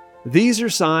 These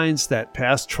are signs that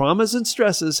past traumas and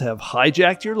stresses have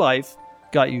hijacked your life,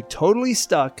 got you totally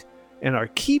stuck, and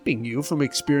are keeping you from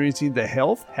experiencing the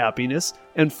health, happiness,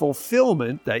 and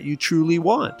fulfillment that you truly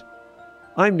want.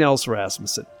 I'm Nels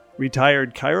Rasmussen,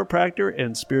 retired chiropractor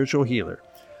and spiritual healer.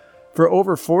 For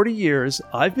over 40 years,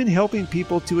 I've been helping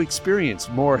people to experience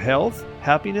more health,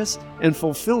 happiness, and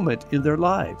fulfillment in their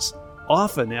lives,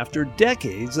 often after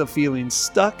decades of feeling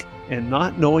stuck and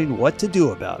not knowing what to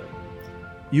do about it.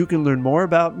 You can learn more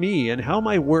about me and how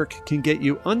my work can get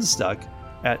you unstuck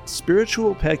at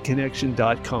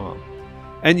spiritualpetconnection.com.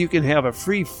 And you can have a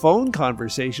free phone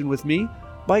conversation with me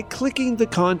by clicking the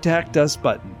Contact Us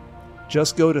button.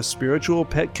 Just go to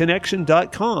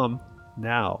spiritualpetconnection.com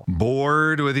now.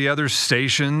 Bored with the other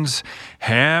stations,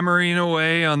 hammering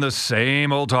away on the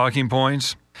same old talking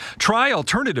points? Try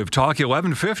Alternative Talk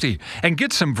 1150 and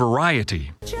get some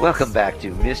variety. Welcome back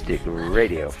to Mystic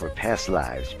Radio for Past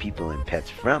Lives, People and Pets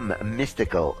from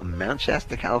mystical Mount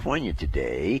Shasta, California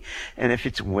today. And if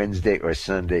it's Wednesday or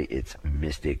Sunday, it's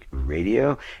Mystic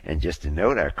Radio. And just a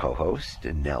note, our co-host,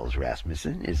 Nels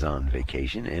Rasmussen, is on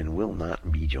vacation and will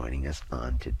not be joining us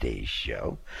on today's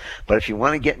show. But if you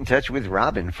want to get in touch with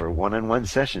Robin for one-on-one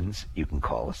sessions, you can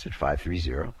call us at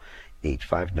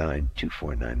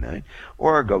 530-859-2499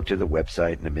 or go to the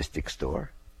website in the Mystic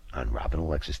Store on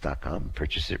robinalexis.com and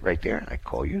purchase it right there. I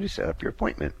call you to set up your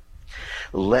appointment.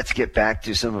 Let's get back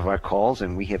to some of our calls,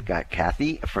 and we have got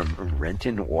Kathy from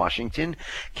Renton, Washington.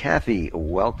 Kathy,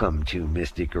 welcome to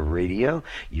Mystic Radio.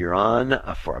 You're on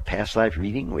for a past life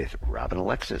reading with Robin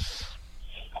Alexis.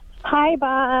 Hi,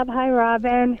 Bob. Hi,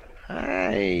 Robin.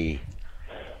 Hi.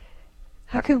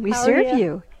 How can we serve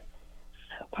you?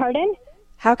 Pardon?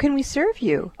 How can we serve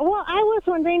you? Well, I was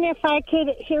wondering if I could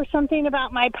hear something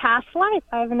about my past life.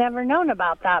 I've never known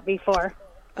about that before.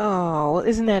 Oh, well,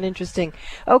 isn't that interesting?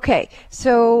 Okay,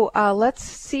 so let's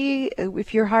see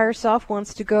if your higher self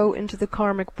wants to go into the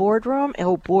karmic boardroom.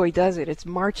 Oh boy, does it. It's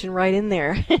marching right in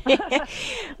there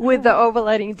with the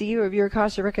overlighting dew of your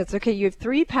Akasha records. Okay, you have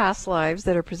 3 past lives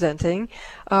that are presenting.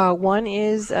 One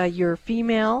is you're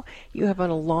female. You have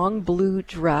on a long blue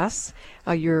dress.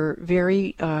 You're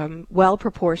very well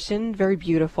proportioned, very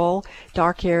beautiful,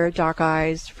 dark hair, dark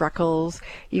eyes, freckles.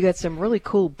 You got some really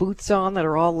cool boots on that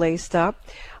are all laced up.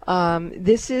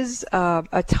 This is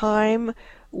a time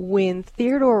when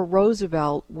Theodore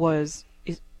Roosevelt was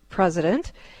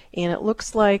president, and it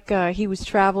looks like he was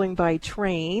traveling by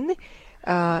train,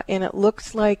 and it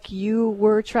looks like you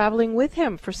were traveling with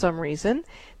him for some reason.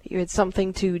 You had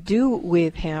something to do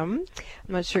with him.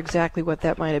 I'm not sure exactly what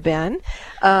that might have been,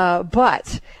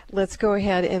 but let's go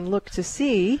ahead and look to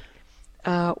see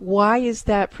why is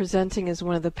that presenting as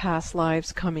one of the past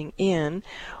lives coming in.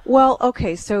 Well,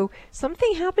 okay, so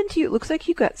something happened to you. It looks like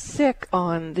you got sick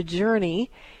on the journey,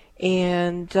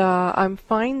 and I'm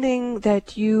finding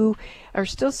that you are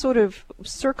still sort of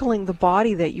circling the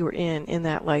body that you were in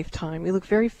that lifetime. You look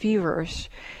very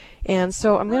feverish. And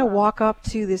so I'm going to walk up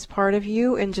to this part of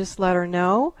you and just let her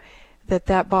know that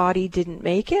that body didn't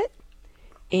make it.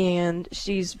 And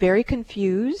she's very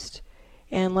confused.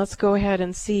 And let's go ahead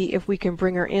and see if we can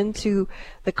bring her into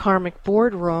the karmic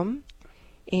boardroom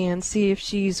and see if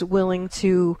she's willing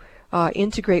to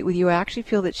integrate with you. I actually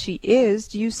feel that she is.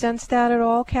 Do you sense that at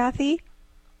all, Kathy?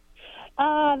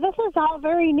 This is all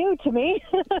very new to me.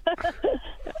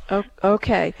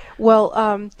 Okay.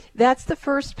 Well, that's the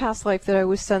first past life that I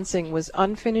was sensing was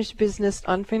unfinished business,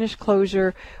 unfinished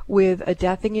closure with a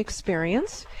deathing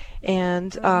experience.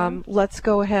 And let's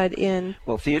go ahead in.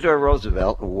 Well, Theodore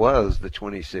Roosevelt was the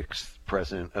 26th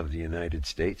president of the United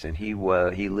States, and he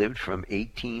lived from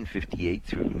 1858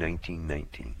 through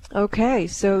 1919. Okay,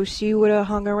 so she would have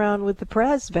hung around with the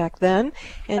Prez back then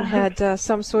and had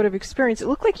some sort of experience. It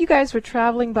looked like you guys were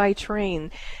traveling by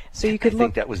train, so you could I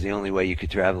think that was the only way you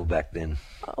could travel back then.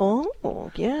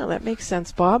 Oh, yeah, that makes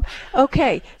sense, Bob.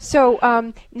 Okay,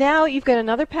 so now you've got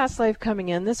another past life coming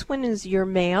in. This one is you're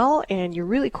male, and you're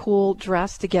really cool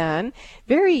dressed again.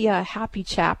 Very happy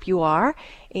chap you are,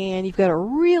 and you've got a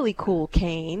really cool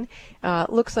cane.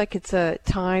 Looks like it's a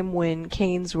time when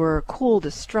canes were cool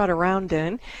to strut around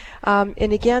in.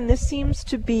 And again, this seems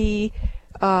to be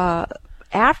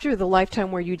after the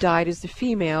lifetime where you died as the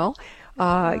female.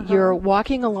 You're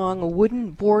walking along a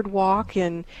wooden boardwalk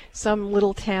in some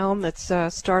little town that's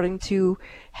starting to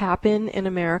happen in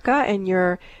America, and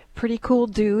you're a pretty cool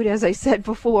dude, as I said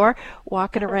before,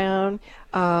 walking around,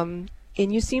 and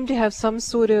you seem to have some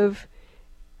sort of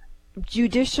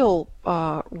judicial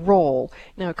role.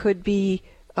 Now, it could be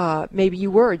maybe you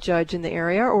were a judge in the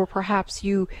area, or perhaps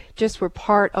you just were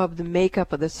part of the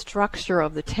makeup of the structure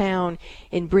of the town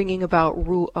in bringing about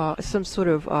some sort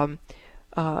of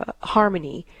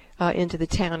harmony into the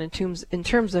town in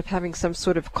terms of having some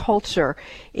sort of culture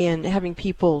and having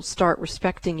people start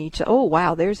respecting each other. Oh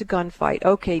wow, there's a gunfight.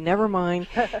 Okay, never mind.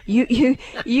 You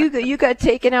got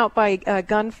taken out by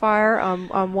gunfire.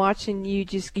 I'm watching you.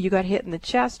 You got hit in the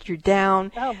chest. You're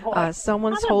down. Oh boy.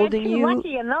 Someone's holding you.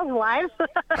 Lucky in those lives.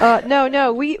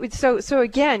 No. So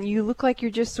again, you look like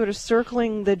you're just sort of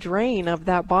circling the drain of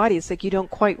that body. It's like you don't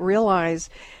quite realize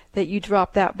that you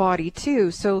dropped that body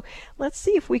too. So let's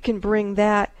see if we can bring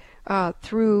that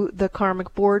through the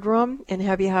karmic boardroom and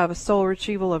have you have a soul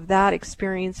retrieval of that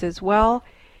experience as well.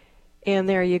 And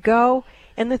there you go.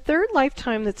 And the third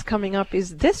lifetime that's coming up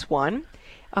is this one,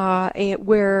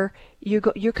 where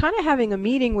you're kind of having a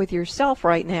meeting with yourself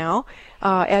right now,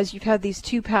 as you've had these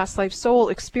 2 past life soul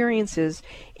experiences.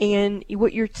 And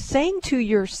what you're saying to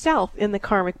yourself in the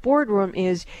karmic boardroom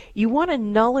is you want to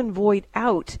null and void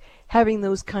out having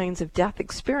those kinds of death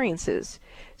experiences.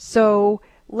 So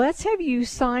let's have you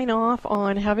sign off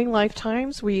on having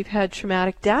lifetimes where you've had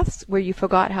traumatic deaths, where you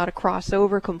forgot how to cross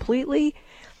over completely.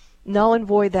 Null and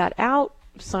void that out,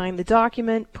 sign the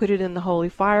document, put it in the holy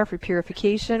fire for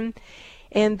purification,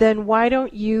 and then why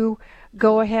don't you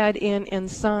go ahead and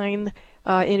sign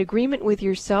in agreement with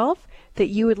yourself that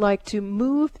you would like to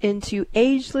move into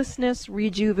agelessness,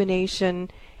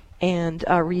 rejuvenation, and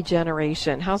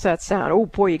regeneration. How's that sound? Oh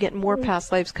boy, you're getting more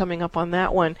past lives coming up on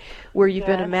that one, where you've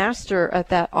been a master at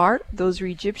that art, those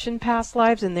Egyptian past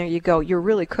lives, and there you go. You're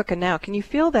really cooking now. Can you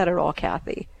feel that at all,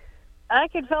 Kathy? I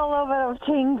could feel a little bit of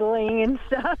tingling and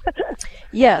stuff.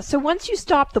 Yeah, so once you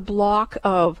stop the block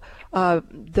of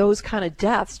those kind of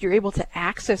deaths, you're able to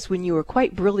access when you were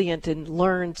quite brilliant and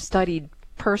learned, studied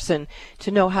person to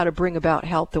know how to bring about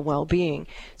health and well-being.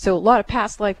 So a lot of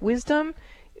past life wisdom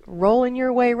rolling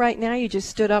your way right now. You just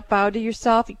stood up, bowed to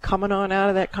yourself. You're coming on out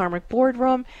of that karmic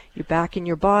boardroom. You're back in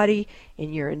your body,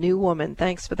 and you're a new woman.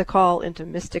 Thanks for the call into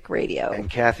Mystic Radio. And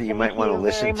Kathy, you might want to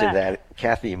listen to much. that.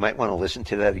 Kathy, you might want to listen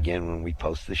to that again when we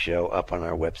post the show up on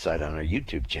our website, on our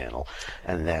YouTube channel,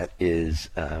 and that is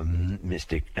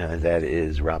that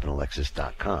is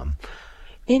robinalexis.com.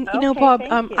 And you know, Bob,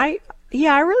 I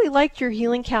really liked your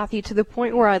healing, Kathy, to the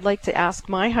point where I'd like to ask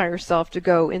my higher self to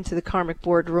go into the karmic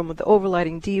boardroom with the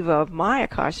overlighting diva of my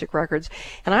Akashic records,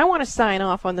 and I want to sign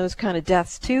off on those kind of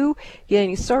deaths too, get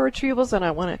any soul retrievals, and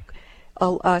I want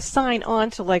to sign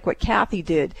on to like what Kathy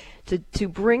did, to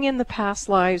bring in the past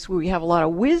lives where we have a lot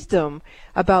of wisdom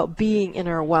about being in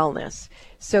our wellness.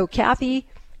 So, Kathy,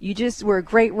 you just were a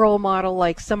great role model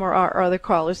like some of our other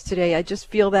callers today. I just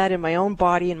feel that in my own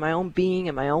body, in my own being,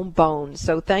 in my own bones.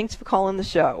 So thanks for calling the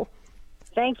show.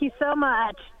 Thank you so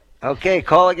much. Okay,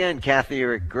 call again, Kathy.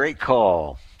 You're a great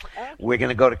call. We're going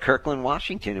to go to Kirkland,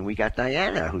 Washington, and we got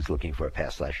Diana, who's looking for a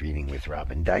past life reading with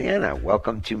Robin. Diana,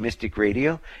 welcome to Mystic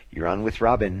Radio. You're on with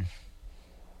Robin.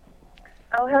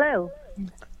 Oh, hello.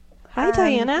 Hi,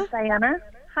 Diana. Diana.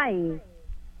 Hi.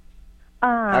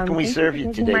 How can we serve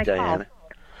you today, Diana?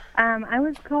 I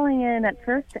was calling in at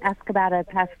first to ask about a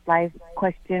past life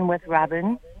question with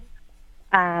Robin.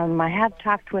 I have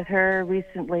talked with her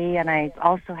recently, and I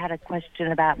also had a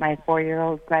question about my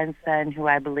 4-year-old grandson, who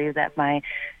I believe that my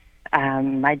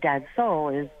dad's soul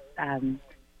is.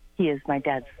 He is my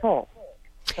dad's soul.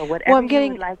 So whatever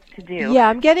you would like to do. Yeah,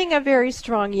 I'm getting a very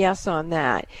strong yes on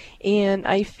that. And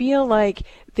I feel like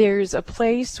there's a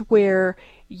place where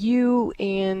you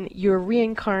and your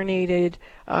reincarnated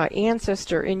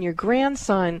ancestor and your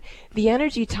grandson, the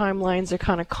energy timelines are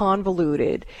kind of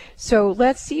convoluted. So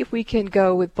let's see if we can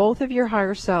go with both of your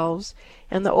higher selves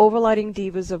and the overlighting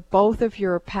divas of both of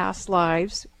your past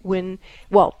lives,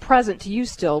 present to you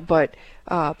still, but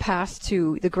past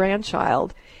to the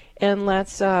grandchild. And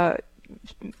let's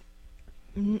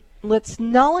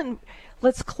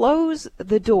close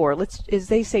the door. Let's, as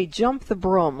they say, jump the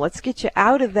broom. Let's get you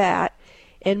out of that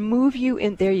and move you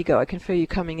in. There you go. I can feel you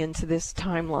coming into this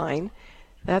timeline.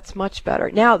 That's much better.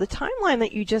 Now, the timeline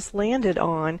that you just landed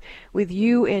on with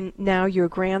you and now your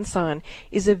grandson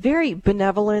is a very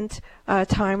benevolent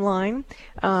timeline.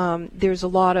 There's a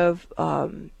lot of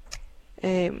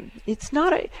it's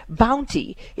not a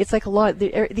bounty. It's like a lot.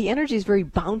 The energy is very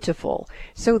bountiful.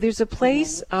 So there's a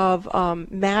place of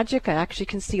magic. I actually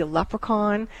can see a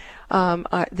leprechaun.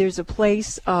 There's a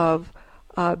place of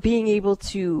being able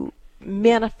to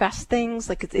manifest things.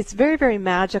 Like it's very, very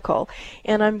magical.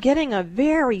 And I'm getting a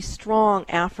very strong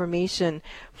affirmation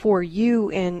for you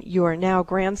and your now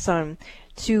grandson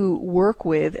to work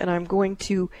with, and I'm going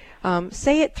to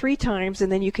say it 3 times,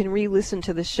 and then you can re-listen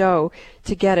to the show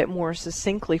to get it more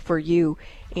succinctly for you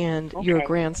and your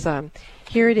grandson.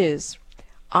 Here it is.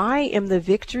 I am the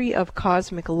victory of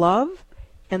cosmic love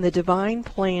and the divine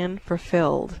plan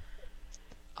fulfilled.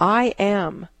 I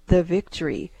am the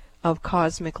victory of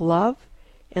cosmic love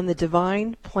and the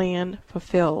divine plan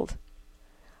fulfilled.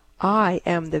 I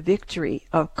am the victory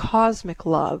of cosmic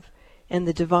love and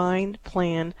the divine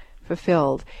plan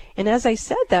fulfilled. And as I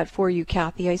said that for you,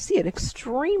 Kathy, I see an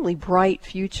extremely bright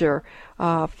future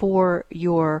for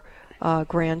your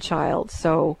grandchild.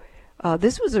 So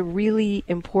this was a really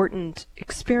important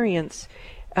experience.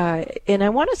 And I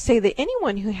want to say that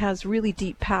anyone who has really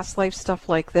deep past life stuff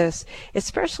like this,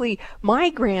 especially my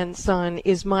grandson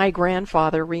is my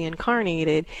grandfather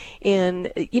reincarnated,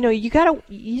 and you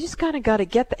just got to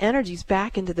get the energies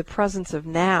back into the presence of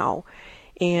now,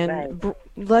 and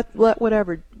let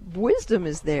whatever wisdom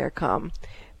is there come,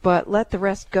 but let the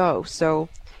rest go. So,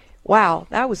 wow,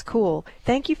 that was cool.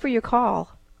 Thank you for your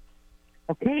call.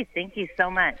 Okay, thank you so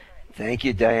much. Thank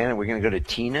you, Diana. We're going to go to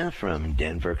Tina from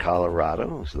Denver, Colorado,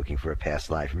 who's looking for a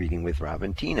past life reading with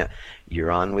Robin. Tina,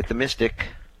 you're on with the Mystic.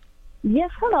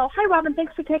 Yes, hello. Hi, Robin.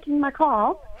 Thanks for taking my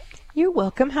call. You're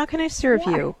welcome. How can I serve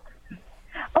you?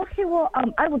 Okay, well,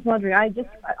 I was wondering,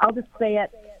 I'll just say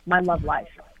it, my love life.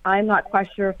 I'm not quite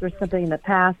sure if there's something in the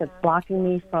past that's blocking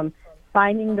me from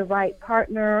finding the right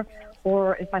partner,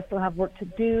 or if I still have work to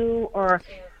do, or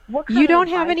what kind you don't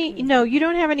have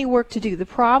any work to do. The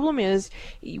problem is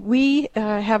we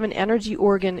have an energy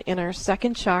organ in our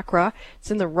second chakra. It's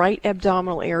in the right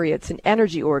abdominal area. It's an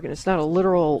energy organ. It's not a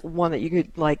literal one that you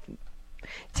could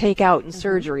take out in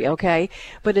surgery, okay?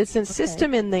 But it's a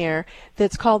system in there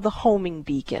that's called the homing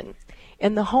beacon.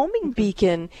 And the homing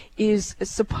beacon is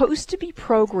supposed to be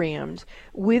programmed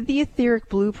with the etheric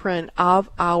blueprint of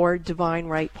our divine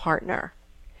right partner.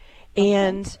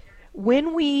 And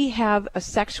when we have a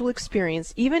sexual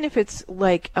experience, even if it's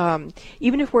like,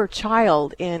 even if we're a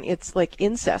child and it's like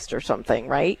incest or something,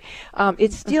 right?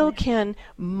 It still can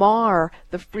mar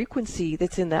the frequency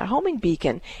that's in that homing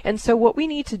beacon. And so what we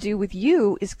need to do with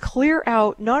you is clear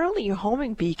out not only your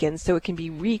homing beacon so it can be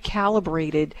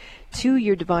recalibrated to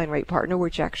your divine right partner,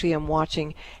 which actually I'm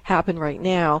watching happen right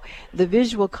now. The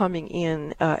visual coming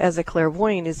in as a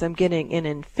clairvoyant is I'm getting an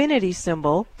infinity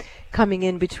symbol coming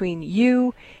in between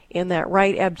you and that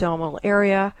right abdominal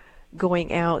area,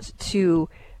 going out to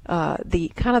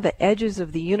the kind of the edges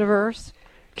of the universe,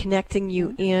 connecting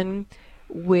you in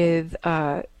with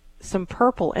some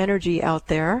purple energy out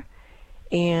there.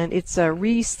 And it's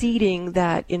reseeding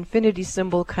that infinity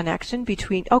symbol connection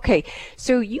between, okay,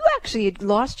 so you actually had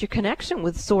lost your connection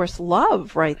with source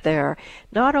love right there.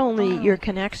 Not only your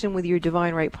connection with your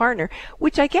divine right partner,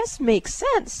 which I guess makes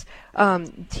sense,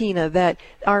 Tina, that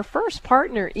our first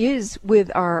partner is with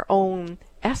our own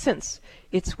essence.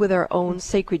 It's with our own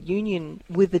sacred union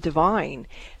with the divine.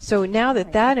 So now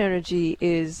that that energy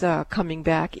is coming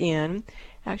back in,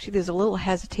 actually there's a little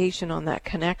hesitation on that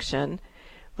connection.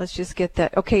 Let's just get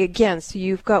that. Okay, again, so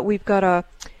we've got a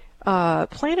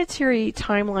planetary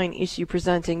timeline issue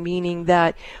presenting, meaning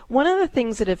that one of the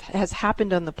things that has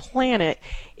happened on the planet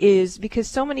is because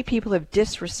so many people have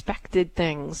disrespected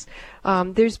things.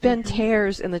 There's been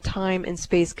tears in the time and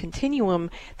space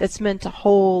continuum that's meant to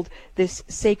hold this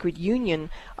sacred union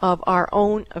of our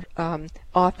own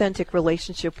authentic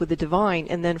relationship with the divine,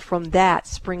 and then from that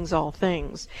springs all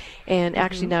things. And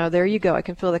actually now, there you go. I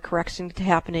can feel the correction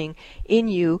happening in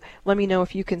you. Let me know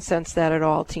if you can sense that at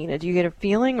all, Tina. Do you get a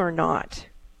feeling or not?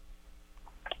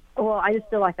 Well, I just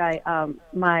feel like there's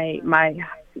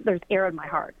air in my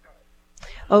heart.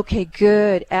 Okay,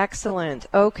 good. Excellent.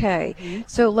 Okay.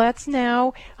 So let's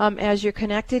now, as you're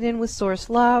connected in with Source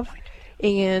Love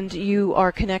and you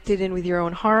are connected in with your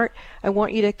own heart, I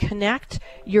want you to connect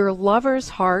your lover's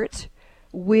heart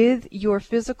with your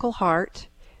physical heart.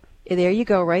 There you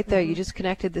go, right there. You just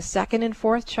connected the second and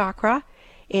fourth chakra,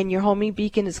 and your homing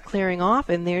beacon is clearing off,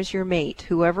 and there's your mate,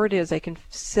 whoever it is. I can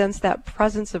sense that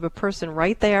presence of a person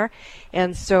right there.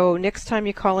 And so next time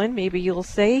you call in, maybe you'll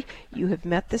say you have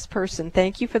met this person.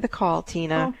 Thank you for the call,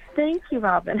 Tina. Oh, thank you,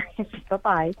 Robin.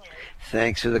 Bye-bye.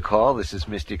 Thanks for the call. This is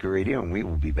Mystic Radio, and we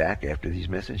will be back after these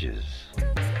messages.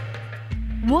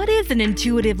 What is an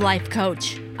intuitive life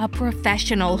coach? A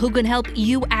professional who can help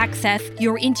you access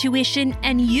your intuition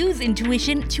and use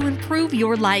intuition to improve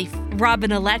your life.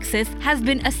 Robin Alexis has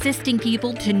been assisting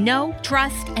people to know,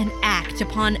 trust, and act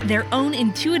upon their own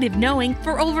intuitive knowing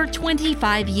for over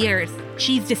 25 years.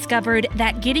 She's discovered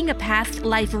that getting a past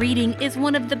life reading is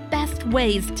one of the best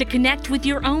ways to connect with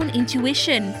your own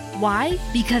intuition. Why?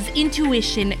 Because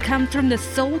intuition comes from the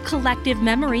soul collective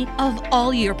memory of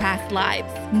all your past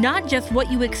lives, not just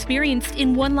what you experienced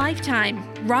in one lifetime.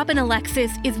 Robin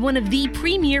Alexis is one of the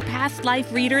premier past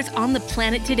life readers on the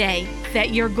planet today.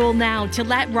 Set your goal now to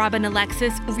let Robin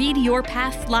Alexis read your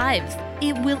past lives.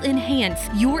 It will enhance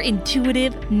your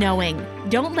intuitive knowing.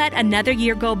 Don't let another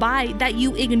year go by that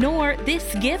you ignore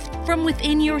this gift from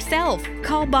within yourself.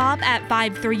 Call Bob at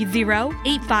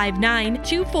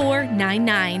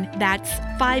 530-859-2499. That's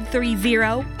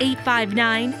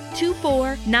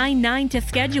 530-859-2499 to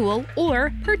schedule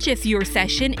or purchase your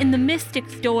session in the Mystic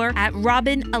Store at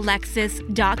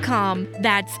robinalexis.com.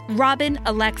 That's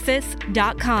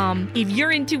robinalexis.com. If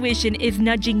your intuition is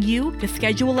nudging you to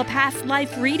schedule a past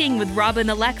life reading with Robin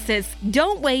Alexis,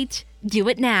 don't wait. Do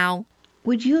it now.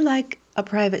 Would you like a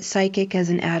private psychic as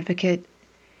an advocate?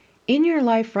 In your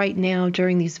life right now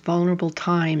during these vulnerable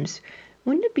times,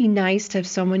 wouldn't it be nice to have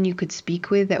someone you could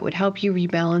speak with that would help you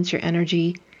rebalance your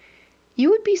energy? You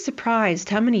would be surprised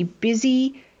how many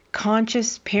busy,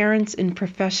 conscious parents and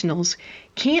professionals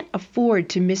can't afford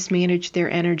to mismanage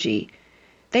their energy.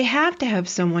 They have to have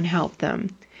someone help them.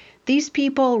 These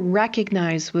people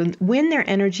recognize when their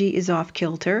energy is off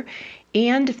kilter,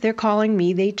 and if they're calling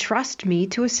me, they trust me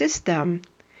to assist them.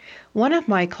 One of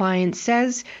my clients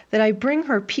says that I bring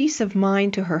her peace of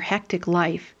mind to her hectic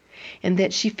life, and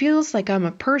that she feels like I'm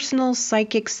a personal,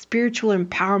 psychic, spiritual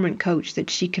empowerment coach that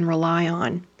she can rely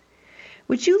on.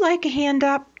 Would you like a hand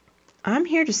up? I'm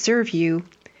here to serve you.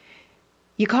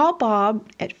 You call Bob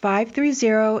at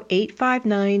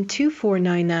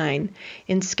 530-859-2499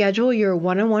 and schedule your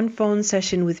one-on-one phone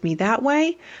session with me that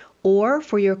way, or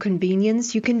for your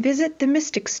convenience, you can visit the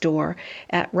Mystic Store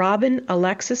at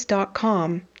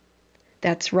robinalexis.com.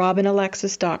 That's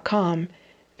robinalexis.com.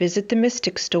 Visit the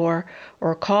Mystic Store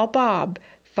or call Bob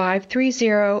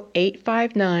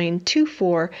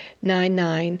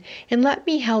 530-859-2499 and let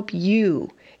me help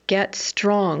you get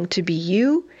strong to be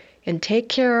you and take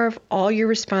care of all your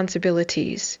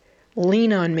responsibilities.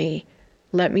 Lean on me.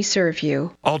 Let me serve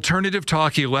you. Alternative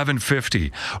Talk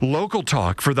 1150. Local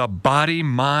talk for the body,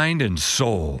 mind, and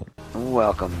soul.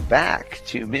 Welcome back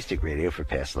to Mystic Radio for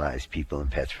Past Lives, People,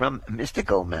 and Pets from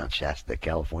mystical Mount Shasta,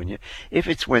 California. If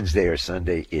it's Wednesday or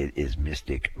Sunday, it is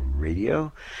Mystic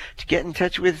Radio. To get in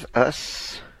touch with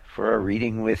us for a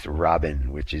reading with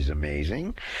Robin, which is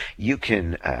amazing, you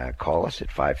can call us at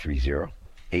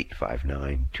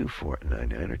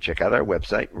 530-859-2499 or check out our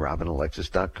website,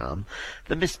 robinalexis.com.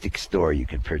 The Mystic Store, you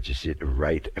can purchase it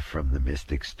right from the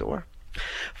Mystic Store.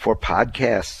 For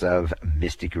podcasts of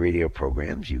Mystic Radio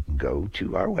programs, you can go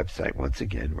to our website, once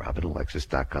again,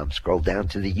 robinalexis.com. Scroll down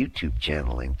to the YouTube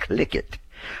channel and click it.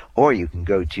 Or you can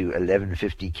go to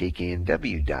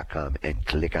 1150kknw.com and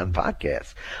click on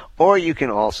podcasts. Or you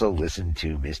can also listen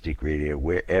to Mystic Radio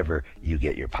wherever you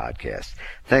get your podcasts.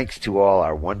 Thanks to all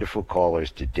our wonderful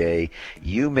callers today.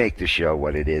 You make the show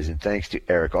what it is. And thanks to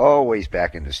Eric, always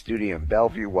back in the studio in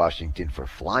Bellevue, Washington, for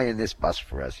flying this bus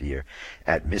for us here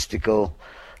at Mystical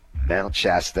Mount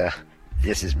Shasta.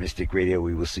 This is Mystic Radio.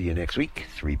 We will see you next week,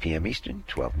 3 p.m. Eastern,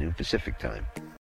 12 noon Pacific time.